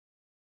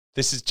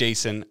This is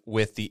Jason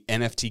with the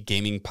NFT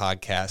Gaming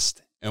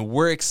Podcast, and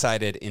we're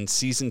excited in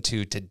Season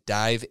 2 to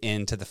dive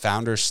into the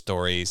founders'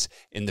 stories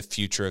in the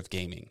future of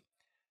gaming.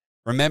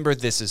 Remember,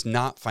 this is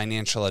not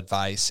financial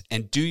advice,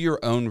 and do your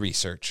own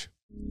research.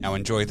 Now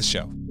enjoy the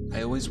show.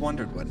 I always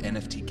wondered what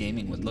NFT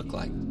gaming would look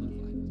like,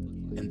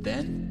 and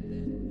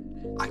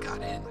then I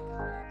got in.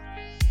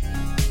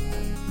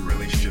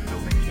 Relationship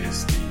building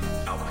is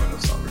the output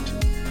of sovereignty.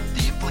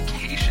 The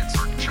implications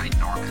are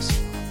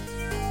ginormous.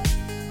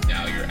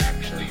 Now you're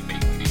actually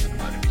making these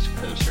economies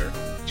closer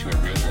to a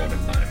real world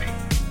economy.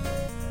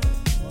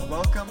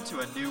 Welcome to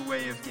a new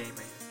way of gaming.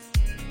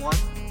 One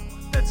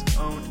that's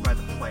owned by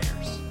the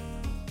players.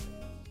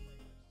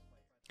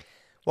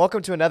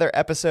 Welcome to another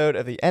episode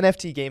of the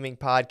NFT Gaming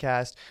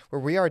Podcast, where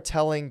we are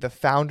telling the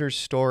founders'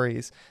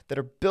 stories that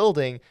are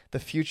building the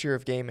future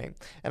of gaming.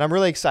 And I'm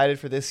really excited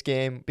for this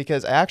game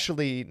because I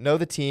actually know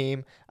the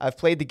team. I've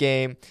played the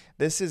game.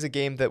 This is a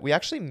game that we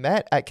actually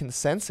met at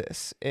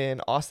Consensus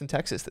in Austin,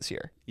 Texas this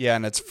year. Yeah,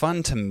 and it's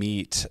fun to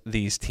meet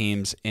these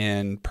teams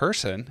in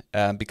person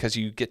because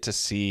you get to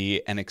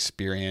see and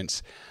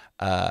experience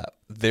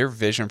their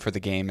vision for the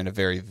game in a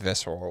very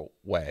visceral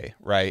way,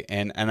 right?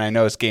 And I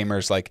know as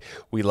gamers, like,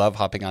 we love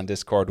hopping on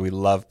Discord, we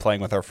love playing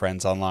with our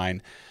friends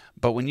online,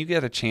 but when you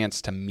get a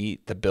chance to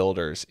meet the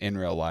builders in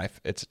real life,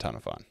 it's a ton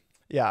of fun.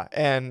 Yeah,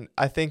 and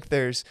I think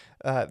there's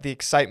the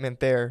excitement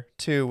there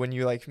too when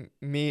you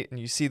meet and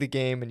you see the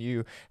game and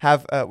you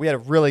have. We had a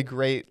really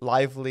great,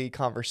 lively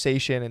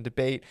conversation and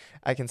debate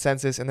at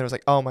Consensus, and there was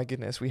like, oh my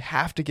goodness, we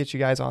have to get you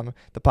guys on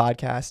the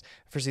podcast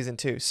for season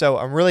 2. So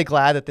I'm really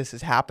glad that this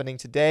is happening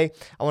today.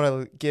 I want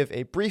to give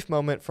a brief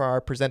moment for our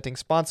presenting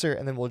sponsor,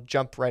 and then we'll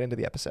jump right into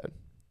the episode.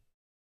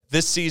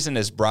 This season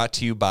is brought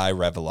to you by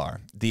Revelar,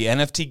 the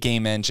NFT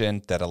game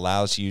engine that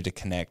allows you to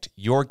connect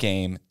your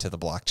game to the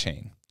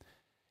blockchain.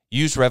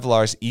 Use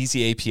Revelar's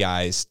easy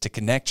APIs to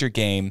connect your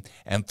game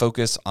and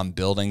focus on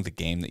building the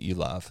game that you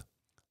love.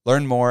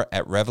 Learn more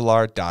at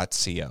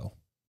revelar.co.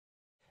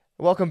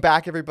 Welcome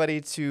back, everybody,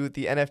 to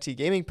the NFT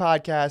Gaming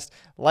Podcast.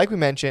 Like we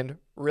mentioned,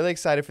 really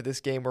excited for this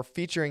game. We're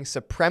featuring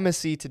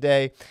Supremacy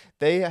today.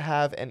 They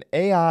have an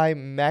AI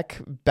mech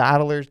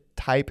battler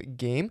type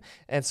game.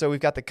 And so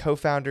we've got the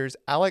co-founders,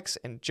 Alex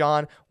and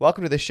John.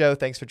 Welcome to the show.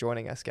 Thanks for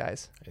joining us,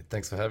 guys. Hey,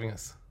 thanks for having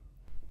us.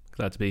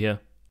 Glad to be here.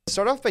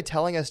 Start off by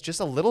telling us just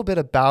a little bit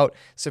about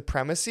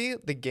Supremacy,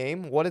 the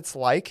game, what it's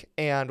like,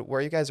 and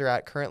where you guys are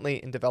at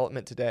currently in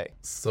development today.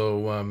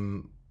 So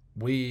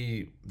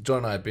John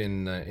and I have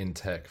been in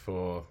tech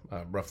for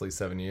roughly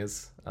 7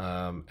 years.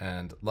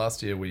 And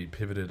last year we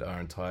pivoted our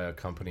entire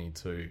company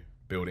to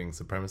building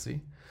Supremacy.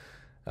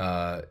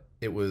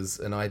 It was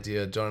an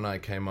idea John and I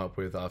came up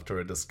with after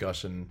a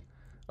discussion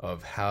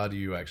of how do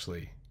you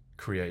actually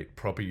create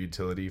proper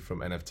utility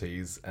from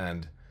NFTs,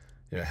 and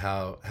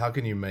how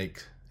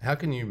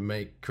can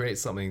you create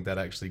something that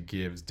actually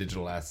gives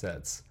digital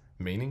assets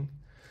meaning?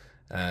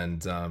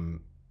 And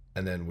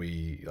then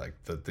we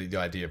the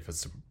idea for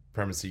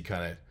Supremacy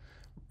kind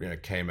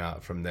of came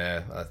out from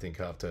there. I think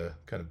after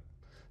kind of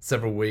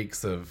several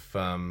weeks of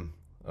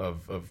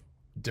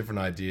different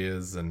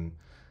ideas and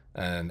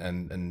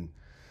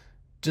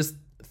just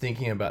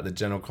thinking about the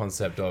general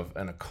concept of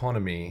an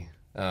economy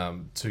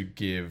to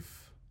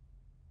give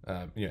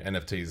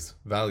NFTs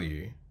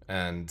value.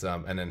 And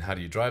then how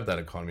do you drive that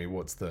economy?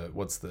 What's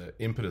the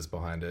impetus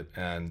behind it?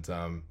 And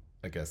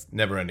I guess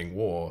never-ending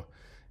war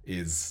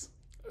is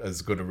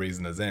as good a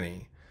reason as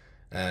any.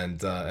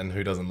 And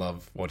who doesn't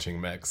love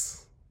watching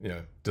mechs,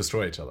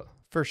 destroy each other?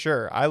 For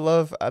sure. I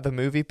love the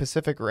movie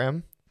Pacific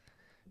Rim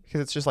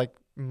because it's just like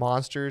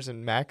monsters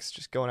and mechs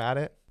just going at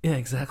it. Yeah,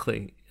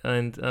 exactly.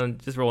 And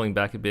just rolling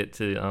back a bit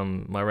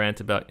to my rant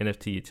about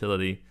NFT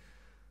utility.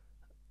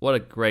 What a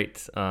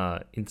great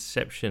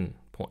inflection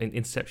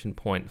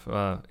point,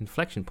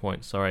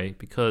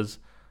 because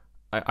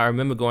I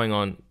remember going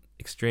on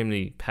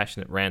extremely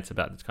passionate rants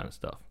about this kind of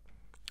stuff.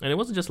 And it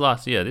wasn't just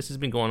last year. This has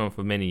been going on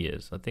for many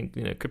years. I think,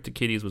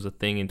 CryptoKitties was a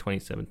thing in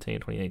 2017,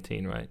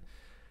 2018, right?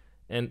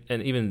 And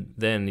even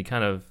then, you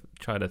kind of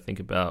try to think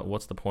about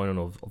what's the point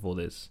of all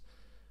this.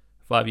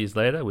 5 years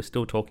later, we're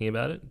still talking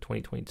about it in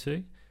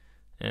 2022.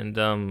 And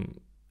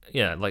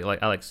like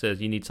Alex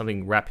says, you need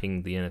something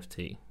wrapping the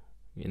NFT.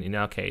 In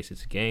our case,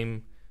 it's a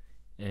game.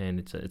 And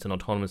it's an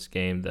autonomous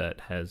game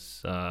that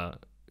has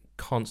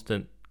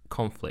constant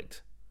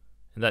conflict,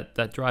 and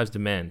that drives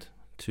demand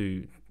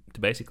to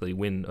basically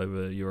win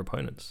over your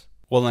opponents.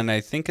 Well, and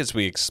I think as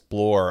we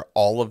explore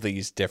all of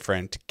these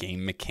different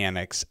game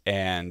mechanics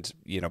and,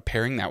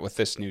 pairing that with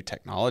this new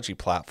technology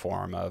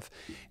platform of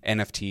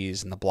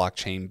NFTs and the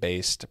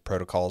blockchain-based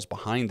protocols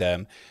behind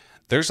them,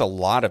 there's a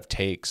lot of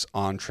takes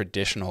on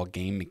traditional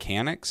game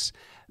mechanics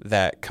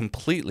that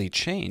completely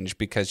change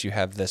because you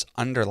have this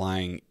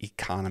underlying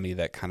economy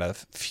that kind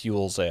of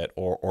fuels it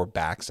or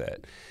backs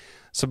it.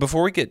 So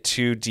before we get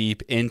too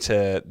deep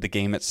into the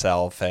game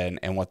itself and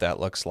what that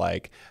looks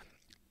like,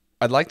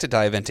 I'd like to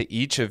dive into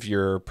each of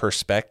your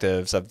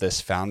perspectives of this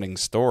founding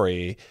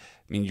story.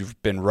 I mean,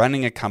 you've been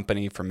running a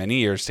company for many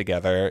years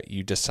together.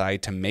 You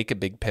decide to make a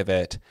big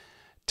pivot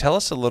Tell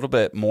us a little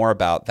bit more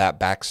about that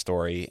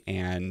backstory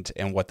and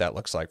what that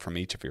looks like from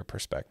each of your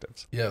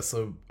perspectives. Yeah,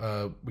 so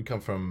we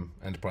come from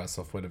enterprise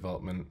software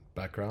development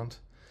background.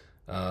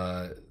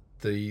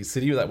 The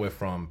city that we're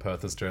from,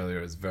 Perth, Australia,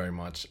 is very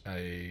much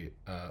a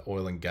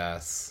oil and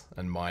gas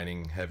and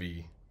mining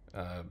heavy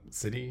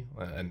city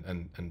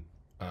and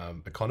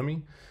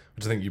economy,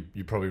 which I think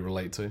you probably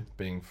relate to,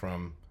 being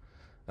from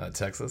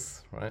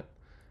Texas, right?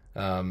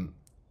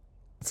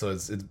 So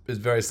it's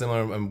very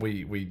similar, and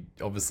we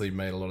obviously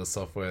made a lot of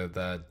software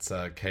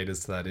that caters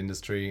to that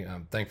industry.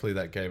 Thankfully,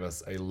 that gave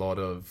us a lot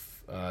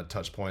of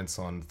touch points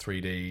on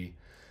 3D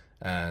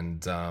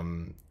and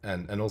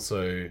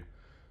also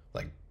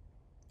like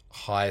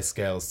high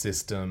scale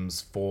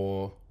systems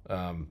for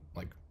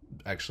like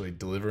actually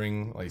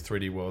delivering like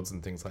 3D worlds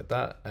and things like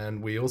that.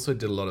 And we also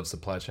did a lot of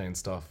supply chain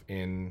stuff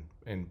in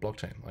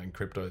blockchain, like in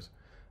cryptos,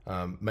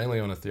 mainly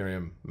on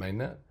Ethereum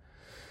mainnet.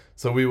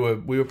 So we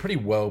were pretty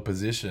well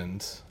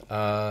positioned,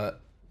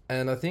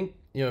 and I think,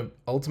 you know,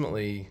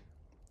 ultimately,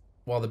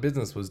 while the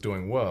business was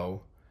doing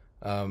well,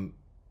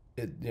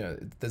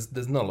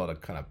 there's not a lot of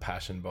kind of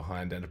passion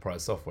behind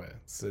enterprise software.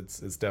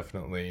 It's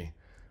definitely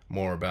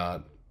more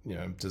about, you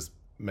know, just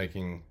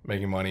making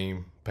money,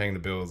 paying the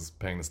bills,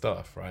 paying the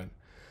stuff, right?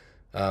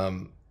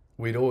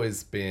 We'd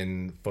always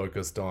been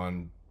focused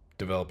on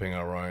developing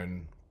our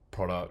own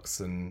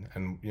products,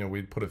 and you know,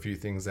 we'd put a few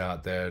things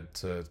out there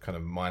to kind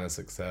of minor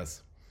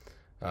success.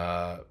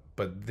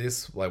 But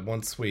this, like,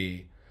 once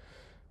we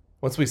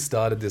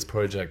started this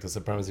project, the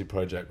Supremacy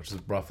project, which was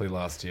roughly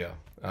last year,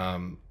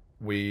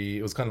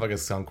 it was kind of like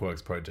a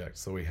skunkworks project.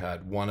 So we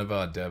had one of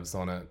our devs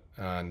on it,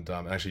 and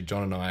actually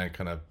John and I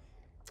kind of,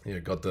 you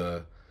know,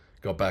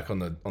 got back on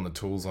the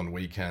tools on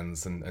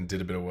weekends and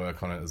did a bit of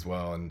work on it as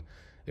well. And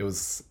it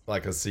was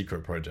like a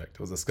secret project. It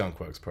was a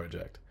skunkworks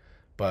project.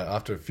 But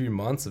after a few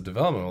months of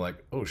development, we're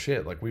like, oh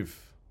shit, like we've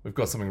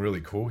got something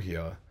really cool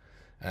here.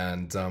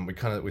 And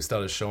we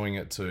started showing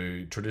it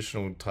to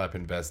traditional type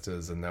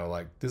investors, and they were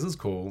like, this is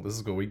cool,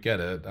 we get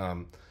it.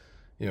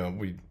 You know,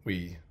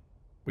 we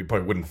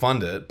probably wouldn't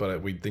fund it,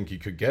 but we think you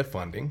could get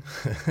funding.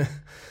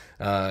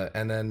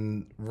 And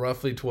then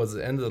roughly towards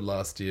the end of the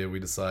last year, we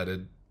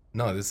decided,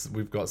 no,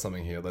 we've got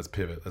something here, let's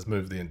pivot, let's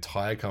move the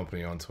entire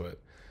company onto it.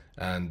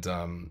 And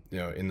you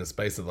know, in the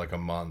space of like a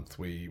month,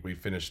 we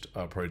finished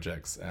our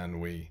projects,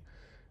 and we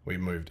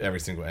moved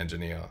every single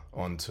engineer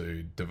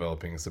onto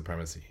developing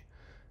Supremacy.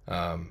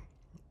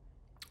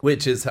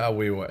 Which is how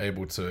we were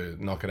able to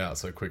knock it out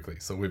so quickly.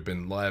 So we've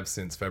been live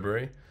since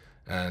February,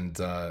 and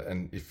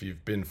if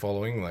you've been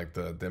following, like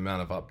the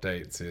amount of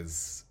updates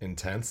is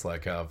intense.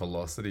 Like our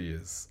velocity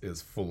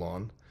is full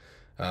on.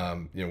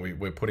 You know,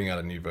 we're putting out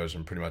a new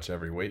version pretty much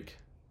every week,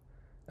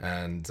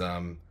 and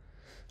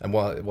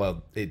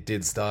while it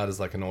did start as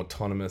like an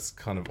autonomous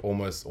kind of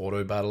almost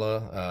auto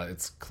battler,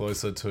 it's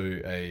closer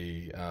to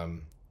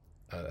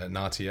an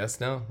RTS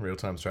now,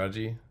 real-time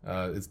strategy.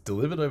 It's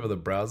delivered over the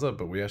browser,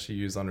 but we actually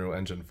use Unreal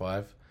Engine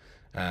 5,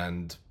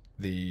 and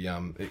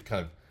it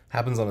kind of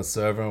happens on a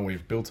server, and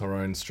we've built our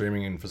own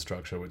streaming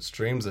infrastructure which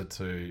streams it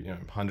to, you know,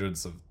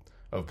 hundreds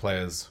of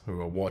players who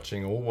are all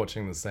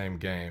watching the same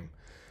game,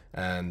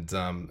 and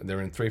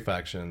they're in 3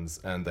 factions,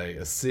 and they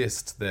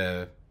assist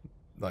their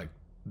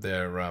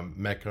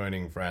mech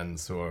owning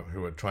friends who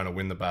are trying to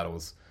win the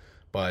battles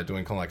by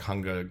doing kind of like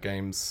Hunger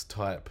Games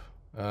type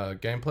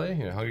gameplay,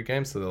 you know, Hunger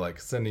Games. So they're like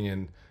sending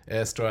in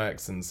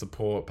airstrikes and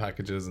support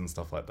packages and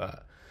stuff like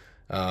that.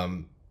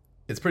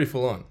 It's pretty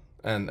full on,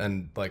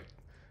 and like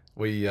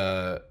we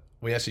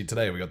actually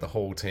today we got the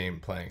whole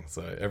team playing.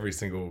 So every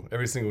single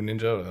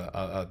ninja,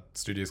 our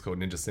studio's called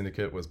Ninja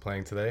Syndicate, was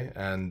playing today,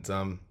 and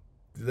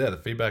the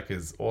feedback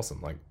is awesome.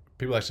 Like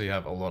people actually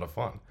have a lot of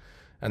fun,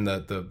 and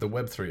the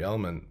Web3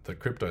 element, the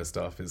crypto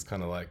stuff, is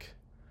kind of like,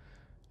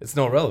 it's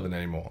not relevant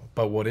anymore.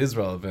 But what is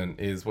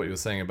relevant is what you were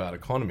saying about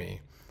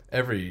economy.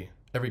 Every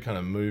kind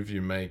of move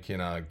you make in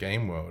our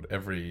game world,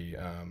 every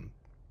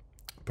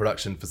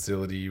production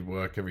facility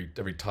work,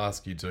 every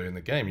task you do in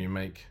the game, you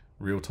make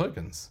real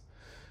tokens.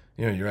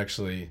 You know, you're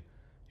actually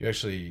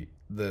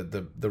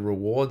the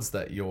rewards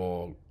that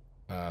you're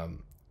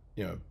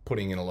you know,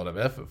 putting in a lot of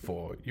effort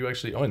for, you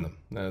actually own them.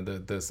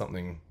 There's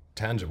something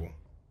tangible.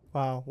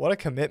 Wow, what a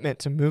commitment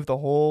to move the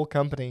whole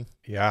company.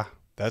 Yeah,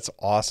 that's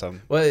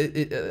awesome. Well,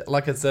 it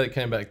like I said, it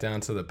came back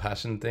down to the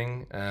passion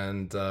thing,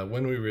 and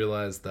when we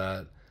realized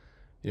that,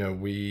 you know,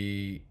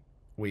 we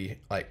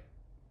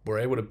were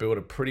able to build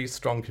a pretty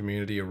strong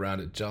community around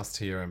it just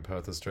here in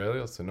Perth,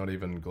 Australia, so not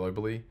even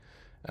globally.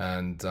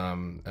 And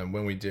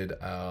when we did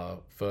our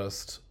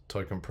first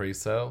token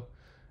pre-sale,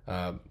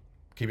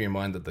 keeping in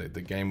mind that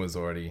the game was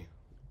already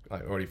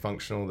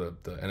functional, the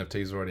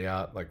NFTs were already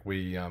out, like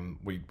we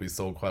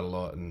sold quite a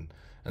lot, and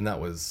that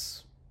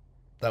was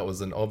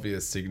an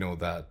obvious signal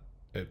that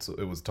it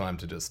was time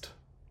to just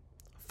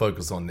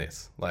focus on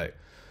this. Like,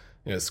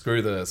 you know,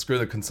 screw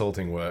the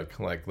consulting work.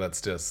 Like, let's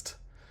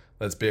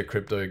be a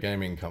crypto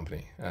gaming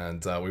company.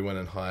 And we went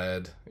and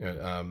hired, you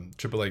know,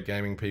 AAA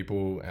gaming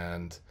people,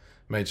 and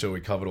made sure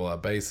we covered all our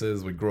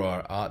bases. We grew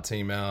our art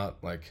team out.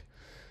 Like,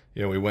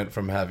 we went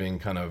from having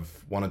kind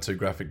of one or two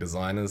graphic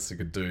designers who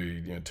could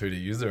do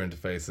 2D user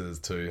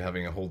interfaces to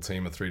having a whole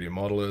team of 3D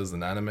modelers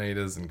and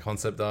animators and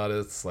concept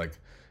artists. Like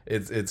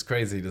it's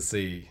crazy to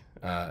see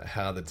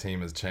how the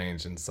team has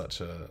changed in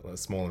such a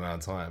small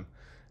amount of time,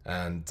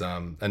 and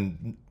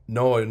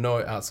no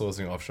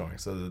outsourcing or offshoring.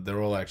 So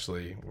they're all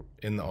actually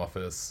in the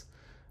office,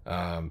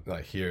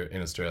 like here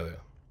in Australia.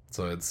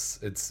 So it's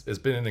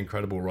been an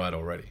incredible ride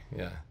already.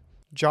 Yeah.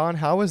 John,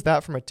 how was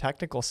that from a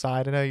technical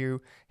side? I know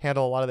you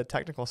handle a lot of the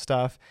technical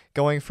stuff,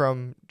 going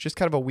from just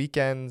kind of a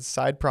weekend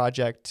side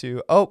project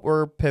to,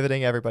 we're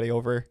pivoting everybody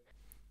over.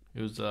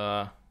 It was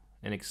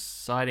an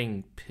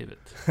exciting pivot.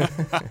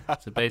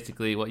 So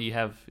basically what you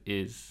have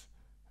is,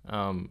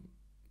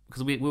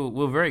 because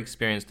we're very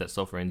experienced at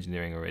software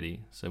engineering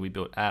already. So we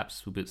built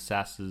apps, we built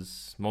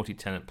SaaSes,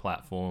 multi-tenant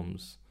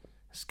platforms,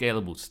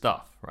 scalable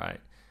stuff, right?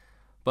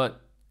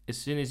 But as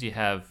soon as you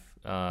have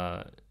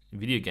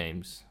video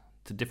games,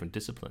 it's a different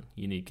discipline.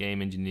 You need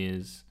game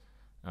engineers,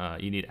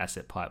 you need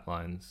asset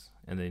pipelines,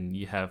 and then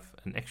you have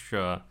an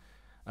extra...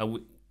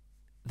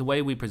 the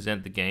way we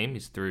present the game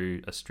is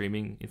through a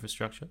streaming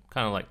infrastructure,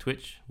 kind of like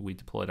Twitch. We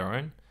deployed our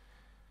own.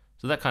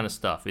 So that kind of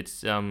stuff.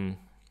 It's not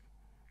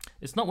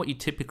what you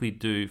typically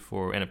do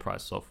for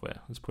enterprise software.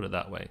 Let's put it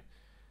that way.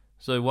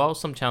 So while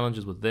some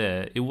challenges were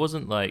there, it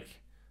wasn't like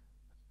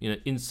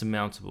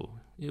insurmountable.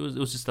 It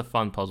was just a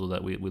fun puzzle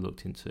that we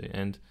looked into,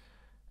 and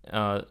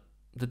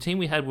the team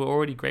we had were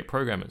already great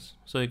programmers.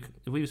 So if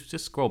we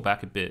just scroll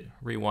back a bit,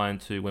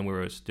 rewind to when we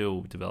were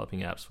still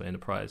developing apps for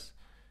enterprise,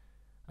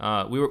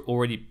 we were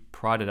already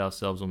prided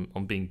ourselves on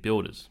being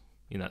builders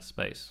in that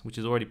space, which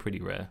is already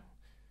pretty rare.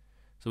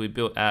 So we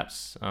built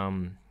apps,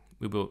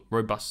 we built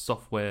robust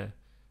software.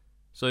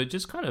 So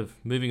just kind of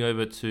moving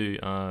over to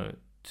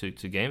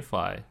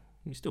GameFi,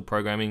 you're still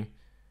programming.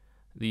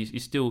 You're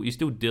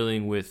still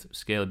dealing with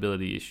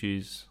scalability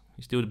issues.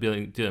 You're still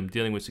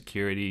dealing with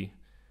security.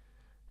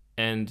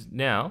 And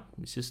now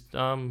it's just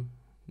fun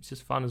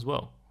as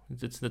well.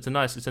 It's a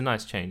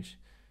nice change.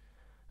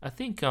 I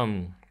think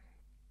when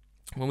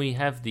we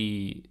have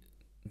the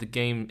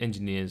game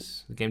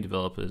engineers, the game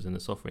developers, and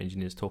the software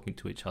engineers talking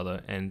to each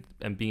other and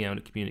being able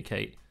to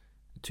communicate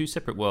two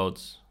separate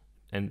worlds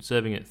and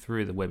serving it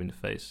through the web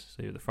interface,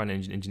 so you're the front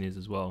end engineers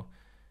as well,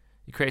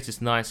 it creates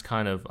this nice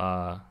kind of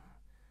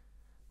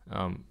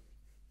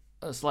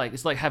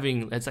it's like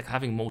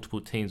having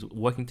multiple teams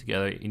working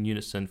together in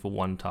unison for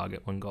one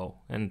target, one goal.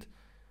 And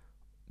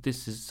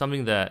this is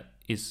something that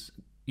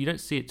you don't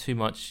see it too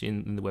much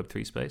in the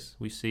Web3 space.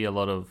 We see a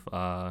lot of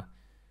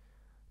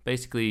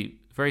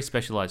basically very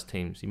specialized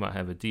teams. You might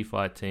have a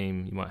DeFi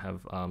team, you might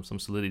have some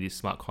Solidity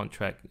smart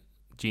contract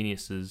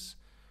geniuses,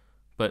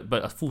 but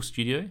a full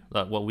studio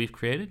like what we've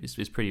created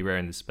is pretty rare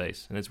in this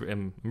space. And it's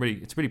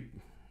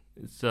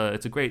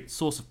a great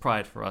source of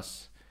pride for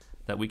us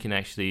that we can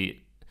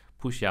actually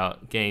push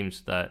out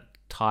games that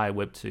tie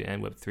Web 2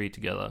 and Web 3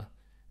 together,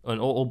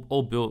 and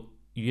all built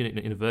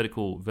in a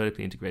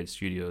vertically integrated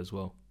studio as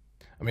well.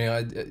 I mean,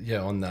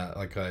 on that,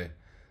 like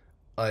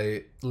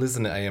I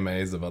listen to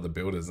AMAs of other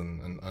builders,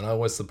 and I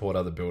always support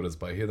other builders,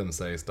 but I hear them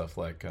say stuff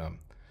like,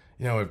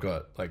 we've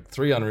got like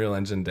 3 Unreal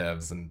Engine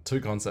devs and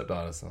 2 concept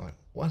artists. I'm like,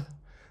 what?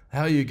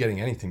 How are you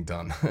getting anything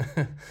done?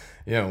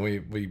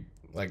 We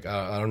like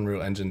our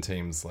Unreal Engine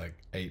team's like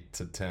 8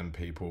 to 10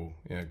 people.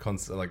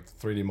 Like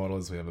 3D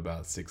modelers, we have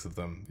about 6 of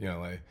them.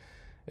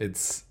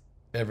 It's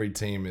every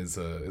team is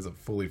a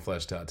fully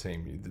fleshed out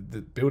team. The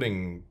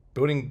building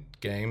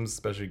games,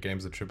 especially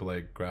games with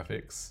AAA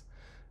graphics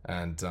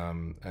and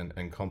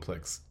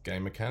complex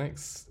game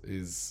mechanics,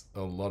 is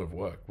a lot of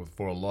work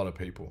for a lot of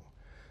people.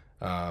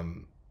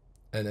 We've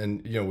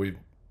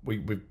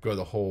got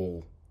the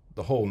whole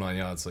 9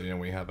 yards. So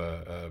we have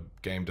a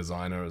game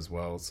designer as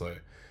well. So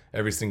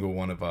every single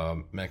one of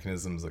our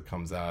mechanisms that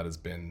comes out has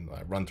been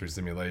run through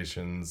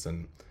simulations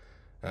and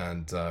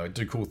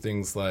do cool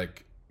things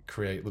like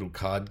create little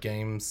card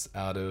games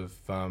out of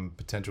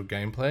potential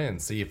gameplay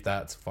and see if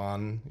that's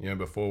fun,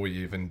 before we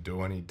even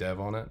do any dev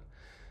on it.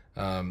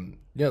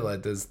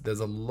 There's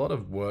a lot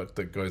of work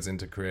that goes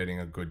into creating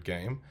a good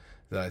game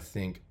that I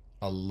think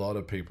a lot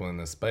of people in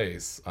this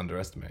space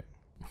underestimate.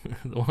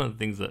 One of the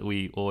things that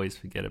we always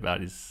forget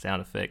about is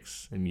sound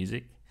effects and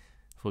music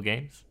for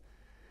games.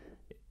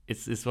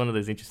 It's one of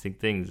those interesting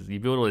things. You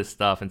build all this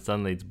stuff and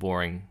suddenly it's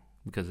boring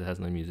because it has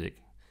no music.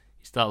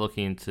 You start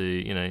looking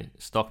into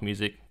stock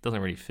music,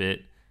 doesn't really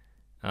fit.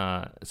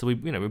 So we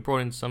brought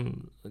in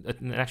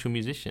an actual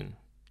musician,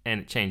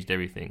 and it changed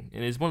everything.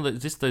 And it's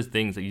just those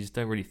things that you just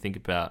don't really think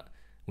about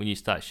when you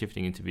start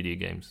shifting into video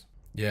games.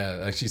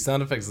 Yeah, actually,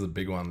 sound effects is a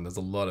big one. There's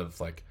a lot of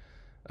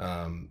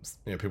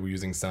people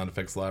using sound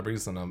effects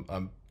libraries, and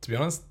I'm to be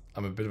honest,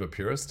 I'm a bit of a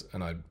purist,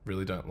 and I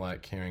really don't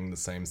like hearing the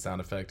same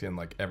sound effect in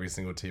like every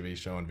single TV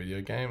show and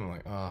video game. I'm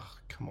like, oh,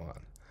 come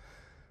on.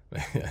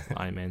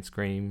 Iron Man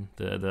scream,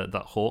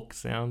 the hawk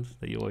sound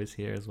that you always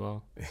hear as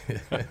well.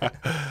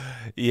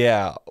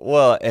 Yeah,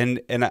 well,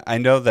 and I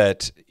know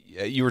that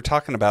you were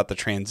talking about the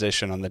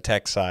transition on the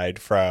tech side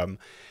from,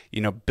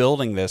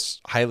 building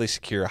this highly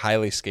secure,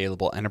 highly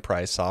scalable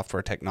enterprise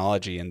software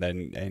technology, and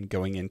then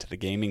going into the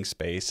gaming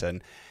space,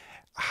 and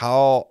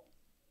how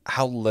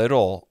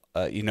little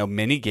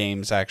mini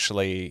games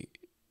actually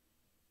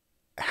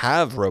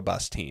have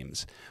robust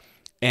teams.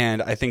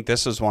 And I think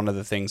this is one of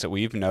the things that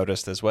we've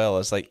noticed as well,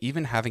 is like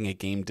even having a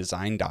game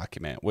design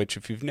document, which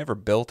if you've never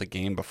built a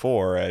game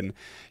before and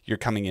you're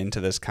coming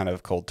into this kind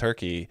of cold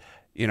turkey,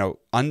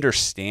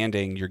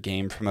 understanding your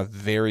game from a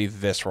very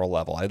visceral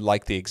level. I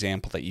like the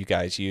example that you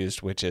guys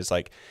used, which is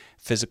like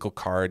physical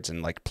cards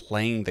and like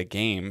playing the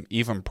game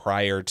even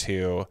prior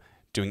to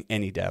doing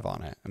any dev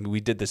on it. I mean,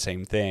 we did the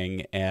same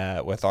thing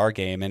with our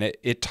game, and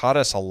it taught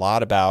us a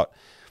lot about,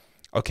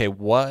 okay,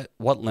 what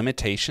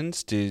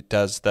limitations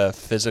does the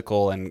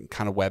physical and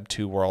kind of Web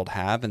 2 world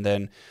have, and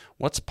then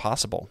what's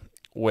possible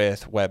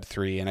with Web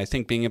 3? And I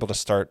think being able to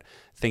start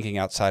thinking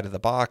outside of the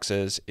box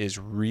is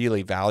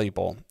really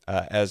valuable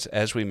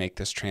as we make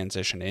this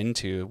transition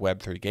into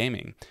Web 3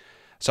 gaming.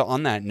 So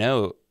on that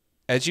note,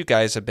 as you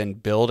guys have been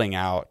building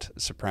out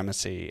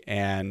Supremacy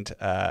and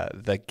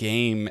the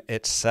game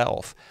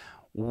itself,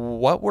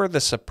 what were the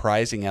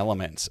surprising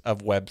elements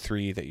of Web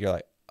 3 that you're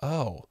like,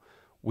 oh,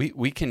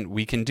 we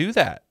can do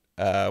that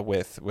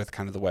with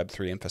kind of the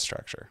Web3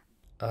 infrastructure?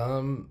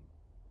 One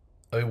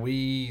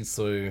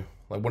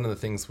of the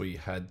things we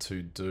had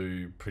to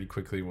do pretty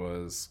quickly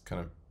was kind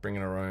of bring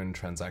in our own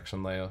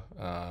transaction layer.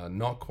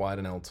 Not quite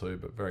an L2,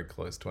 but very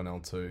close to an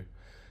L2,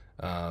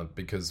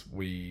 because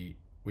we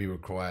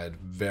required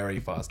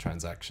very fast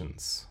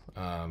transactions.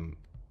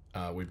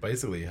 We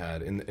basically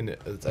had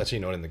it's actually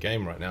not in the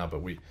game right now,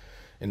 but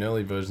in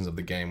early versions of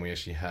the game, we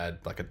actually had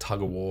like a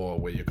tug of war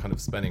where you're kind of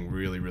spending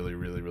really, really,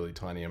 really, really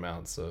tiny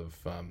amounts of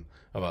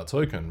our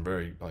token,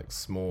 very like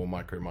small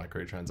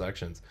micro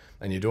transactions,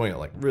 and you're doing it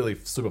like really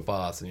super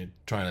fast, and you're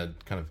trying to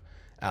kind of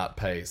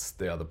outpace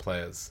the other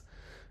players,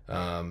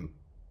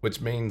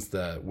 which means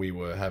that we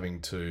were having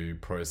to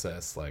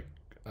process like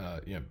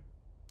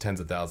tens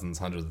of thousands,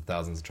 hundreds of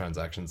thousands of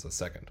transactions a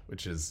second,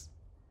 which is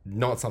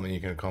not something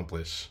you can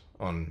accomplish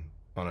on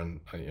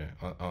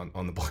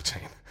the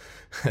blockchain.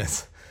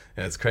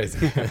 It's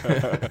crazy.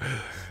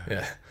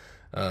 Yeah.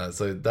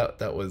 So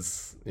that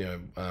was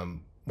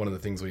one of the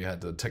things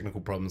the technical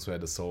problems we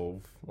had to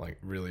solve like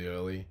really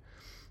early.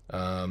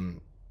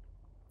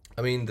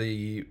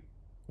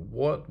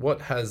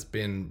 What has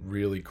been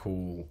really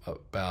cool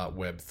about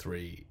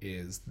Web3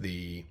 is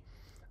the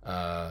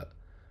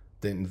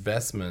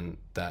investment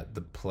that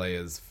the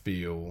players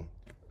feel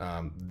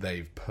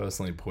they've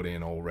personally put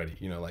in already.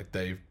 Like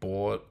they've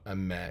bought a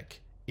mech,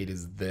 it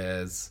is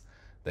theirs,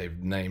 they've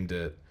named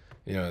it,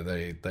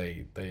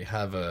 they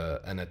have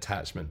an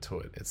attachment to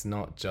it. It's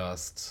not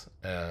just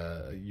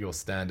your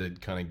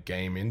standard kind of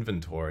game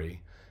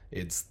inventory,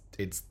 it's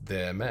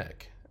their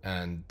mech.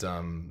 And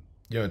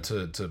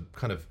to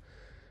kind of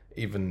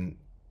even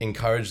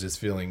encourage this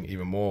feeling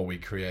even more, we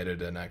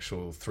created an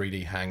actual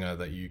 3D hangar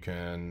that you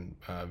can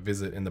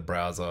visit in the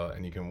browser,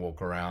 and you can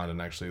walk around and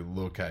actually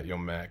look at your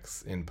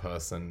mechs in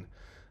person,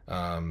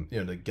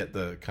 to get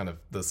the kind of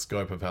the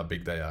scope of how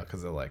big they are,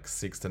 because they're like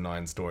 6 to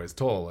 9 stories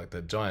tall, like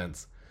they're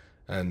giants.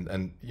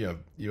 And you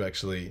can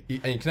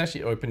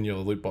actually open your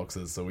loot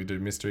boxes. So we do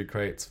mystery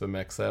crates for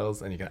mech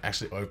sales, and you can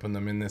actually open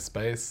them in this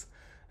space,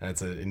 and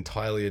it's an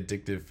entirely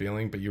addictive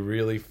feeling. But you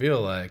really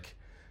feel like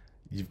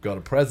you've got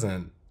a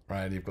present,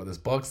 right? You've got this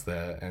box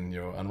there, and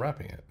you're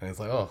unwrapping it, and it's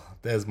like, oh,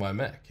 there's my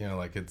mech.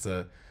 Like it's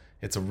a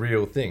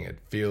real thing. It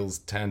feels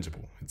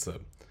tangible. It's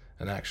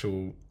an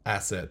actual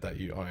asset that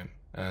you own.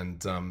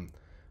 And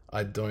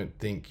I don't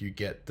think you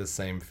get the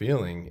same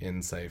feeling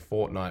in, say,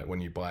 Fortnite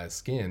when you buy a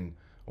skin,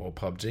 or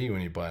PUBG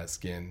when you buy a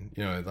skin.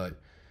 Like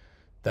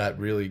that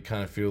really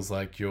kind of feels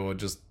like you're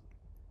just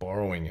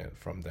borrowing it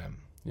from them.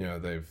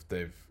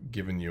 They've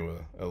given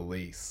you a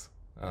lease.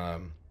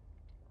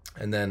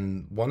 And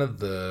then one of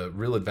the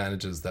real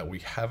advantages that we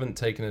haven't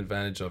taken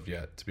advantage of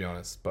yet, to be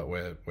honest, but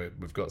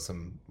we've got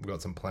some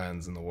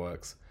plans in the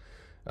works,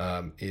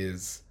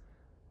 is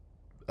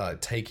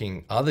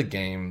taking other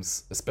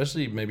games,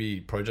 especially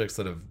maybe projects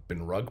that have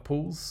been rug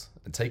pulls,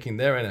 and taking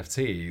their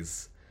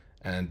NFTs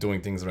and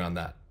doing things around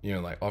that.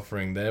 Like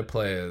offering their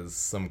players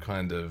some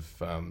kind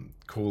of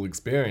cool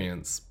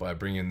experience by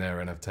bringing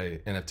their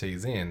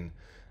NFTs in,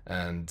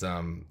 and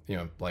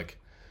like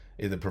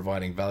either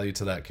providing value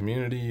to that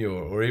community,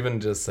 or even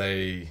just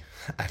say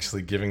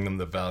actually giving them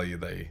the value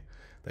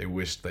they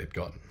wished they'd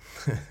gotten.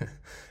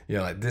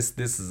 Like this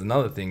is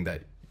another thing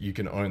that you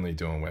can only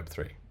do on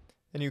Web3.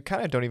 And you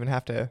kind of don't even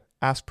have to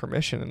ask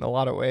permission in a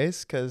lot of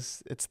ways,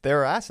 because it's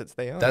their assets,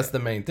 they own. That's it. the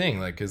main thing,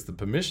 like, is the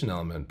permission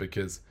element.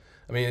 Because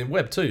I mean, in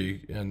Web 2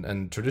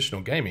 and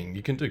traditional gaming,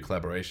 you can do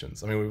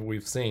collaborations. I mean,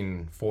 we've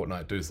seen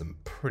Fortnite do some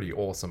pretty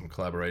awesome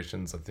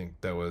collaborations. I think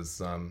there was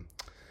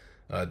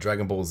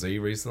Dragon Ball Z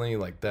recently.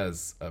 Like,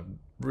 that's a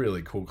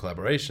really cool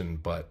collaboration,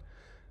 but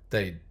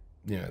they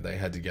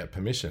had to get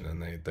permission,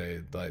 and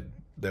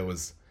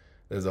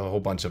there's a whole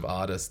bunch of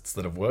artists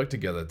that have worked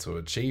together to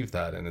achieve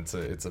that, and it's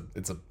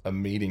a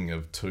meeting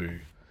of two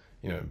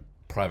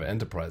private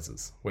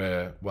enterprises,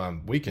 where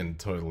we can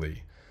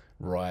totally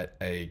write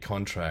a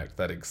contract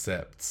that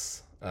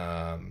accepts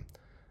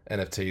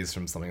NFTs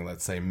from something,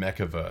 let's say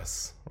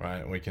Mechaverse,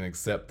 right? We can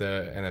accept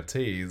their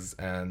NFTs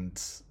and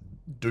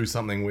do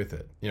something with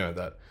it. You know,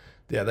 that,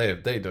 yeah,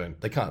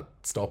 they can't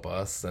stop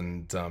us,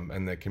 and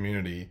their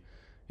community,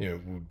 you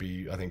know, would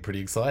be, I think, pretty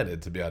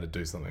excited to be able to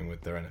do something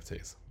with their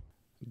NFTs.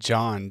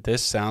 John,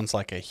 this sounds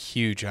like a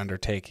huge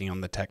undertaking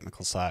on the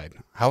technical side.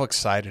 How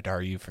excited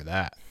are you for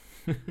that?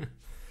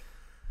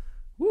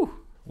 Woo.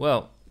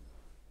 Well,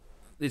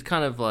 it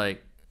kind of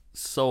like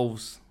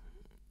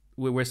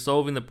we're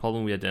solving the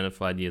problem we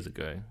identified years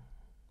ago.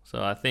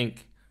 So I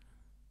think,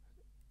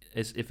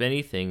 if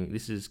anything,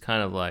 this is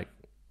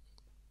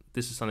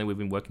something we've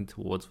been working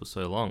towards for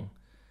so long.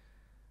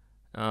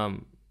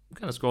 Kind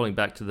of scrolling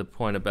back to the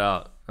point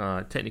about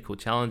technical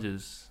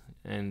challenges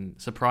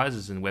and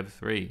surprises in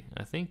Web3.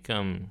 I think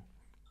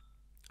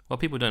what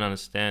people don't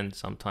understand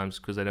sometimes,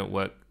 because they don't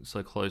work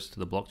so close to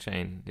the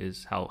blockchain,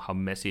 is how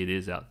messy it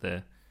is out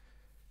there.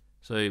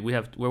 So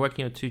we're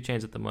working on 2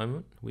 chains at the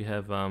moment. We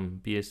have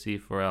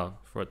BSC for our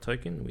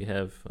token. We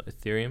have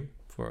Ethereum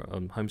for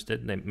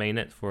Homestead,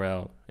 mainnet for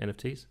our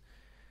NFTs.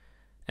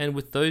 And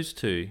with those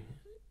 2,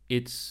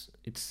 it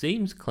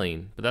seems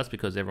clean, but that's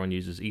because everyone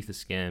uses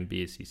Etherscan,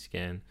 BSC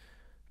scan.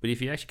 But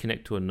if you actually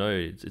connect to a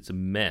node, it's a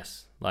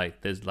mess.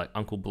 Like there's like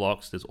uncle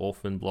blocks, there's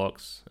orphan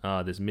blocks,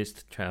 there's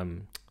missed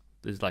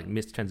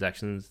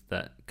transactions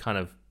that kind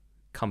of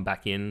come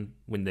back in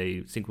when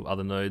they sync with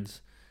other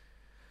nodes.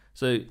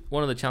 So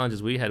one of the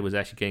challenges we had was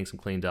actually getting some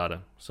clean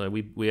data. So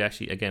we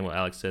actually, again, what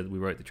Alex said, we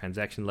wrote the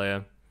transaction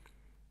layer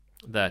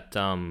that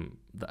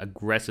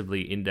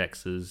aggressively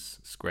indexes,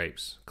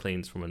 scrapes,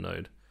 cleans from a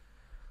node.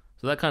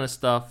 So that kind of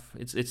stuff,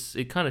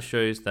 it kind of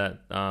shows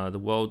that the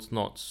world's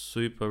not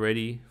super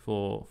ready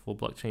for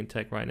blockchain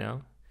tech right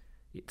now.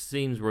 It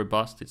seems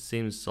robust, it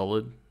seems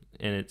solid,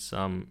 and it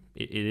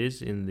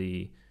is in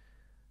the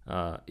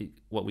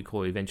what we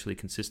call eventually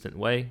consistent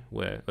way,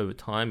 where over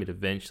time it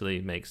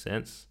eventually makes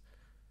sense.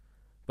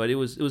 But it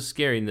was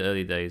scary in the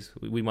early days.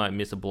 We might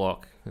miss a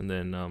block, and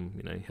then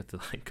you have to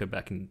like go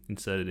back and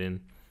insert it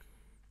in.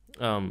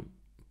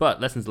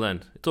 But lessons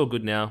learned. It's all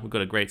good now. We've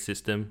got a great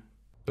system.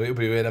 We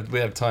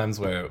have times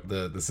where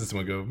the system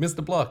would go, missed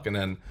the block, and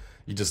then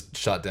you just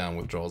shut down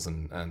withdrawals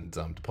and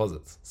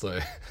deposits. So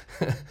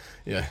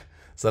yeah,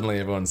 suddenly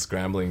everyone's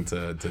scrambling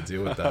to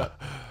deal with that.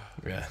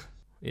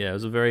 Yeah, it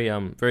was a very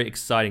very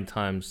exciting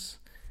times,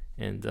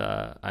 and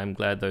I'm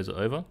glad those are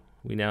over.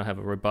 We now have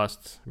a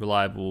robust,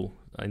 reliable,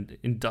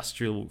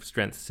 industrial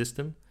strength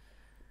system.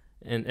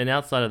 And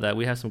outside of that,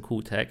 we have some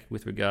cool tech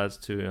with regards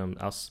to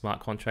our smart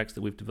contracts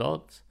that we've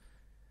developed.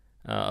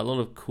 A lot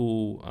of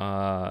cool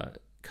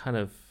kind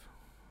of,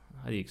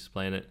 how do you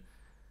explain it?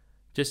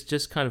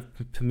 Just kind of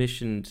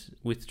permissioned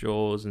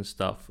withdrawals and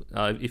stuff.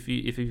 If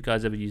you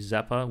guys ever use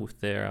Zappa with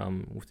their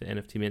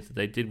NFT mints that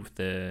they did with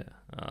their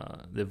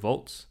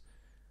vaults,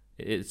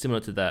 it's similar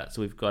to that.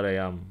 So we've got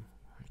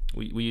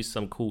we use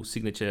some cool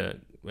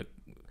signature, like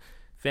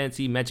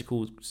fancy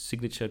magical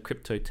signature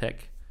crypto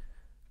tech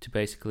to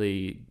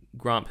basically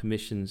grant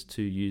permissions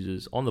to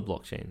users on the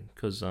blockchain.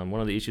 Because one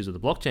of the issues of the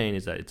blockchain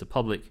is that it's a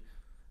public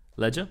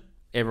ledger.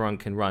 Everyone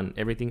can run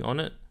everything on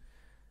it,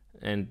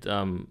 and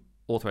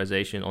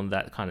authorization on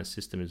that kind of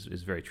system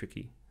is very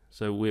tricky.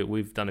 So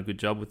we've done a good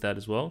job with that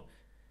as well,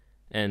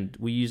 and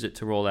we use it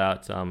to roll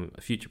out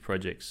future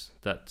projects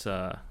that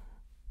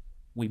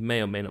we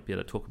may or may not be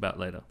able to talk about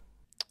later.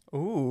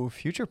 Ooh,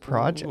 future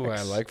projects. Ooh,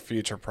 I like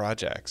future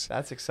projects.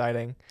 That's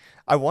exciting.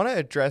 I want to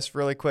address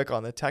really quick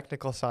on the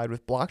technical side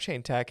with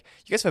blockchain tech.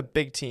 You guys have a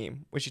big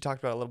team, which you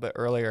talked about a little bit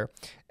earlier,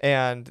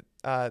 and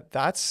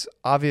that's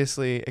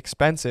obviously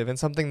expensive, and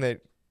something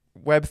that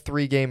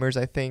Web3 gamers,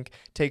 I think,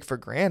 take for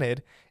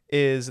granted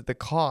is the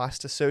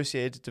cost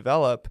associated to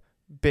develop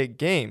big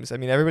games. I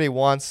mean, everybody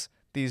wants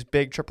these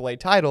big AAA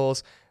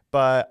titles,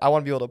 but I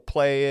want to be able to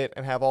play it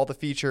and have all the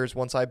features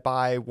once I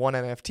buy one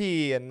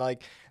NFT, and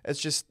like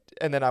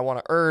and then I want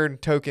to earn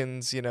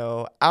tokens,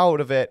 out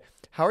of it.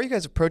 How are you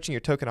guys approaching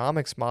your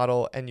tokenomics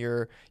model and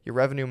your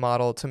revenue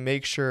model to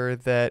make sure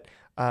that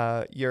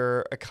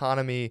your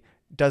economy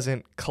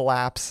doesn't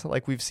collapse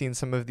like we've seen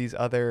some of these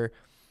other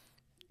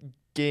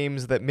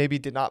games that maybe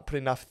did not put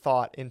enough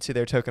thought into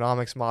their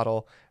tokenomics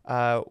model?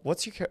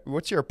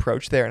 What's your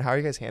approach there, and how are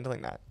you guys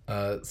handling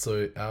that?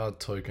 So our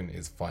token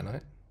is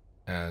finite,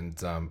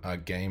 and our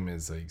game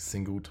is a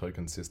single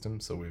token system.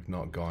 So we've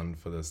not gone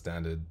for the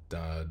standard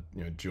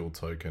dual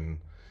token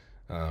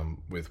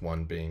with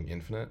one being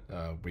infinite.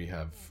 We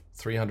have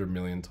 300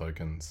 million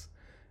tokens,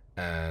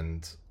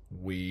 and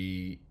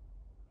we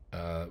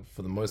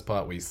for the most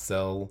part we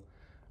sell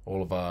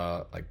all of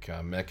our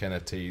mech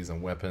NFTs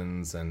and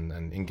weapons and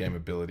in-game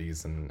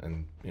abilities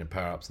and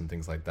power-ups and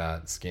things like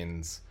that,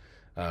 skins.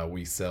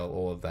 We sell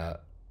all of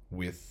that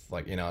with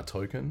in our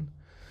token.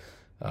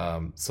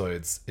 So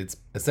it's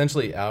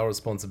essentially our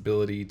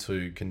responsibility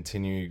to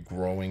continue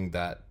growing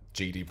that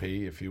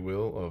GDP, if you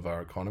will, of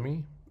our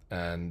economy,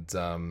 and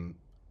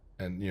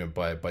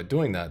by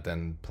doing that,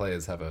 then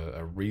players have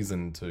a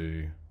reason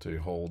to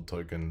hold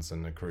tokens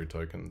and accrue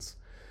tokens.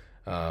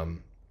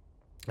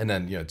 and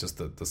then just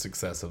the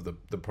success of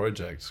the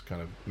project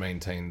kind of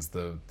maintains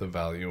the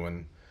value,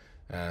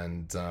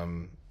 and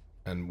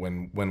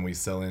when we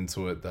sell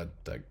into it,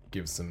 that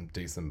gives some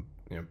decent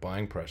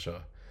buying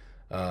pressure,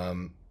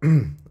 and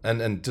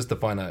just the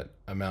finite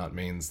amount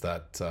means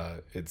that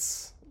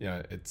it's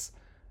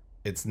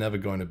never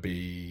going to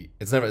be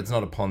it's not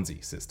a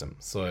Ponzi system.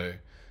 So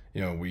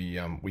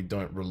we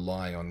don't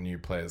rely on new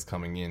players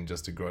coming in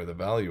just to grow the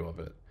value of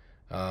it.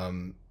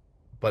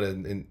 But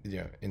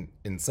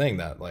in saying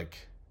that,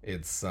 like,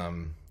 it's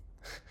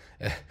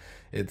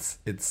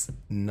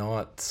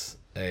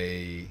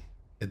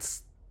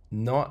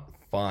not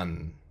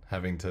fun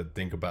having to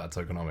think about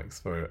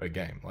tokenomics for a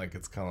game. Like,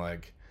 it's kind of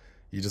like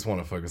you just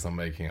want to focus on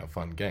making a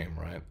fun game,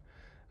 right?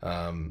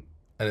 And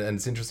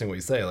it's interesting what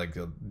you say. Like,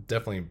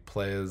 definitely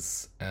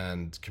players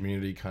and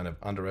community kind of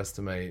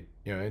underestimate,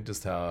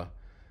 just how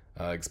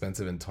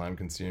expensive and time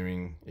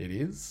consuming it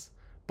is.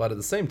 But at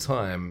the same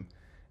time,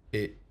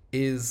 it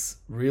is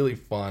really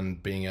fun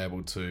being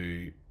able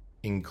to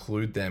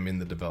include them in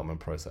the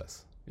development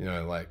process.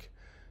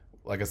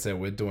 Like I said,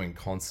 we're doing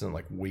constant,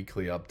 like,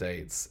 weekly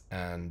updates,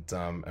 and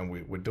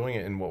we're doing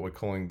it in what we're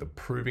calling the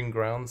proving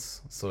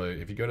grounds. So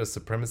if you go to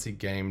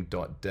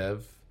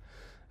supremacygame.dev,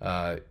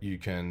 you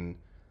can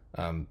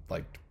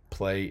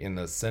play in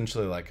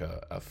essentially like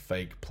a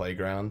fake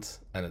playground,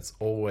 and it's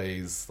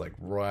always like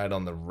right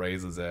on the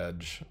razor's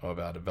edge of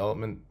our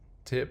development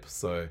tip.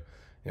 So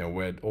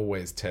we're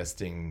always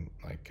testing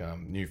like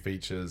new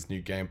features,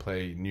 new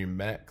gameplay, new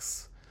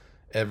mechs,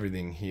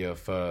 everything here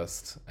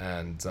first,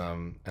 and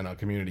our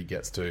community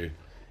gets to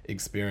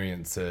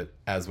experience it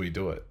as we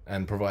do it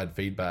and provide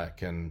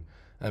feedback and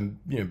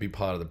be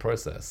part of the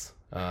process.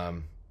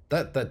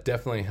 That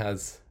definitely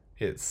has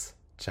its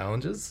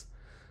challenges.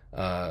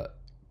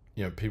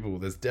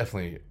 There's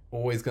definitely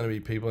always going to be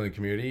people in the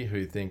community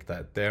who think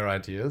that their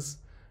ideas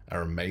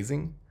are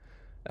amazing,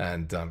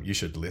 and you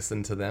should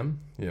listen to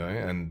them,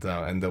 and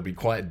they'll be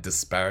quite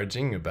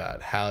disparaging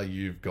about how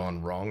you've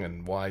gone wrong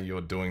and why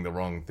you're doing the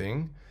wrong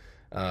thing.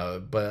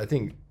 But I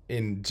think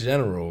in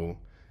general,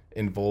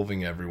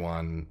 involving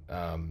everyone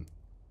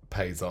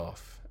pays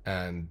off,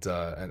 and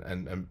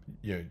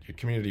your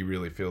community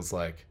really feels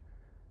like,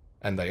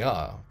 and they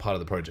are part of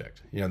the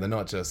project. They're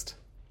not just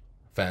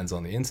fans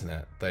on the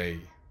internet. They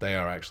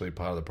are actually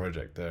part of the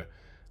project.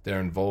 They're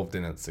involved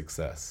in its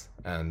success.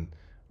 And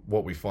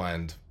what we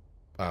find,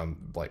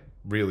 like,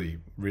 really,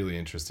 really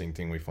interesting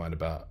thing we find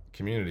about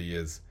community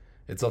is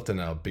it's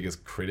often our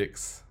biggest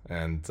critics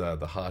and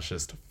the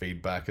harshest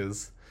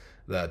feedbackers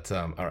that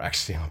are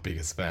actually our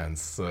biggest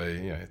fans. So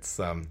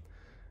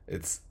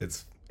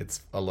it's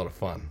a lot of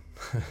fun.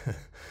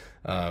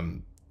 But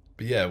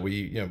yeah,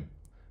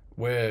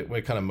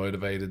 we're kind of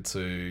motivated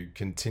to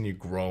continue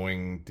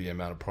growing the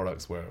amount of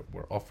products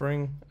we're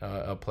offering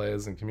our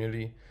players and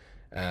community,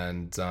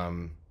 and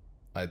the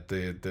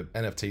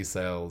NFT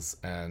sales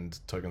and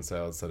token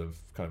sales that have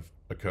kind of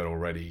occurred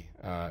already,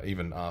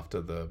 even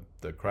after the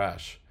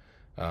crash,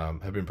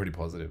 have been pretty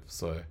positive.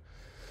 So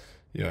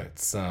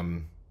it's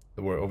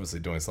we're obviously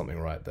doing something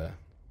right there.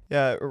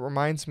 Yeah, it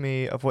reminds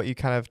me of what you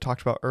kind of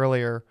talked about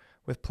earlier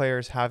with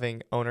players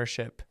having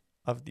ownership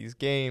of these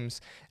games,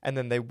 and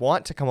then they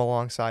want to come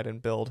alongside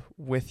and build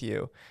with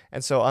you.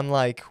 And so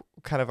unlike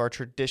kind of our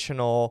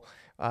traditional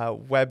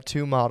Web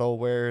 2 model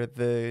where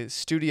the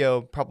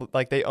studio probably,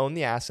 like, they own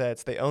the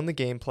assets, they own the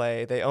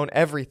gameplay, they own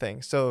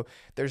everything. So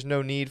there's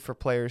no need for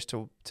players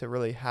to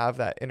really have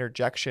that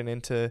interjection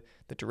into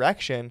the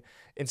direction.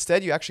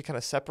 Instead, you actually kind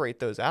of separate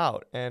those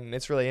out. And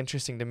it's really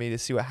interesting to me to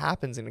see what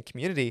happens in a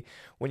community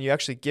when you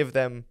actually give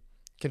them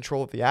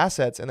control of the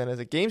assets. And then as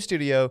a game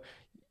studio,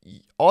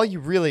 all you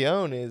really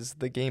own is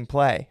the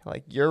gameplay.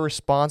 Like, you're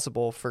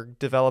responsible for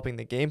developing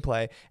the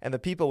gameplay, and the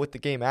people with the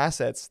game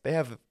assets, they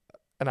have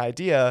an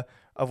idea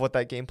of what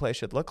that gameplay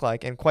should look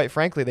like. And quite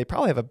frankly, they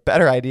probably have a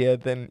better idea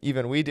than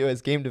even we do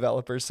as game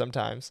developers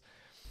sometimes.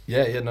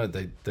 No,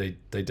 they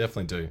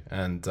definitely do.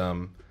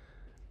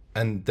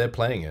 And they're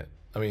playing it.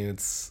 I mean,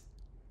 it's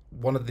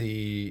one of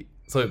the,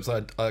 so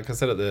like I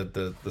said at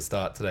the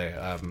start today,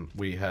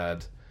 we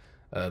had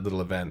a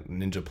little event,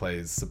 Ninja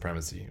Plays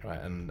Supremacy,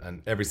 right?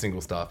 And every single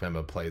staff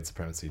member played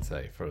Supremacy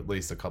today for at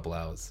least a couple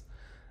hours.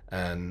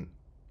 And,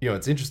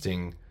 it's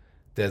interesting.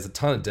 There's a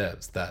ton of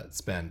devs that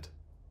spend,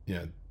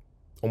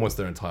 almost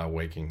their entire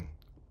waking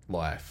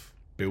life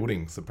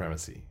building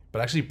Supremacy,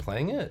 but actually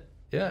playing it,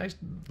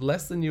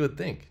 less than you would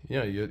think.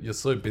 You're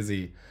so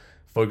busy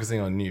focusing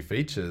on new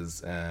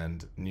features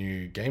and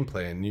new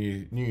gameplay and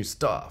new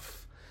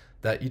stuff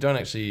that you don't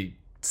actually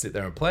sit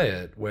there and play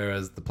it.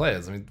 Whereas the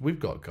players, I mean, we've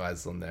got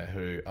guys on there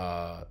who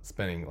are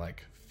spending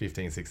like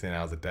 15, 16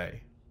 hours a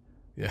day.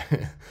 Yeah.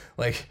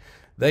 Like,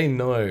 they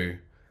know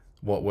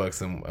what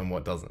works and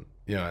what doesn't,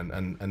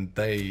 and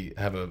they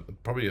have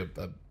probably a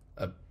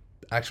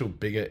actual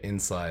bigger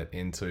insight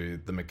into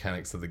the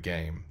mechanics of the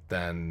game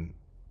than,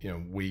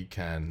 we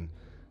can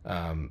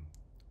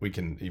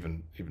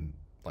even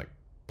like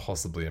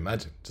possibly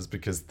imagine, just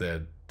because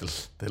they're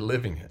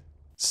living it.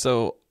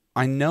 So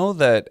I know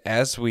that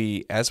as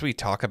we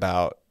talk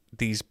about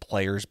these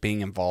players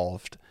being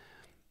involved,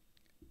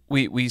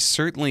 we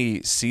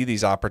certainly see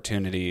these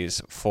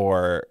opportunities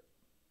for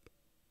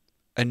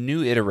a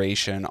new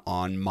iteration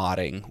on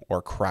modding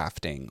or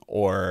crafting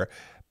or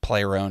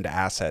player-owned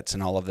assets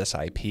and all of this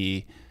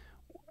IP.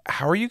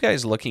 How are you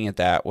guys looking at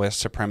that with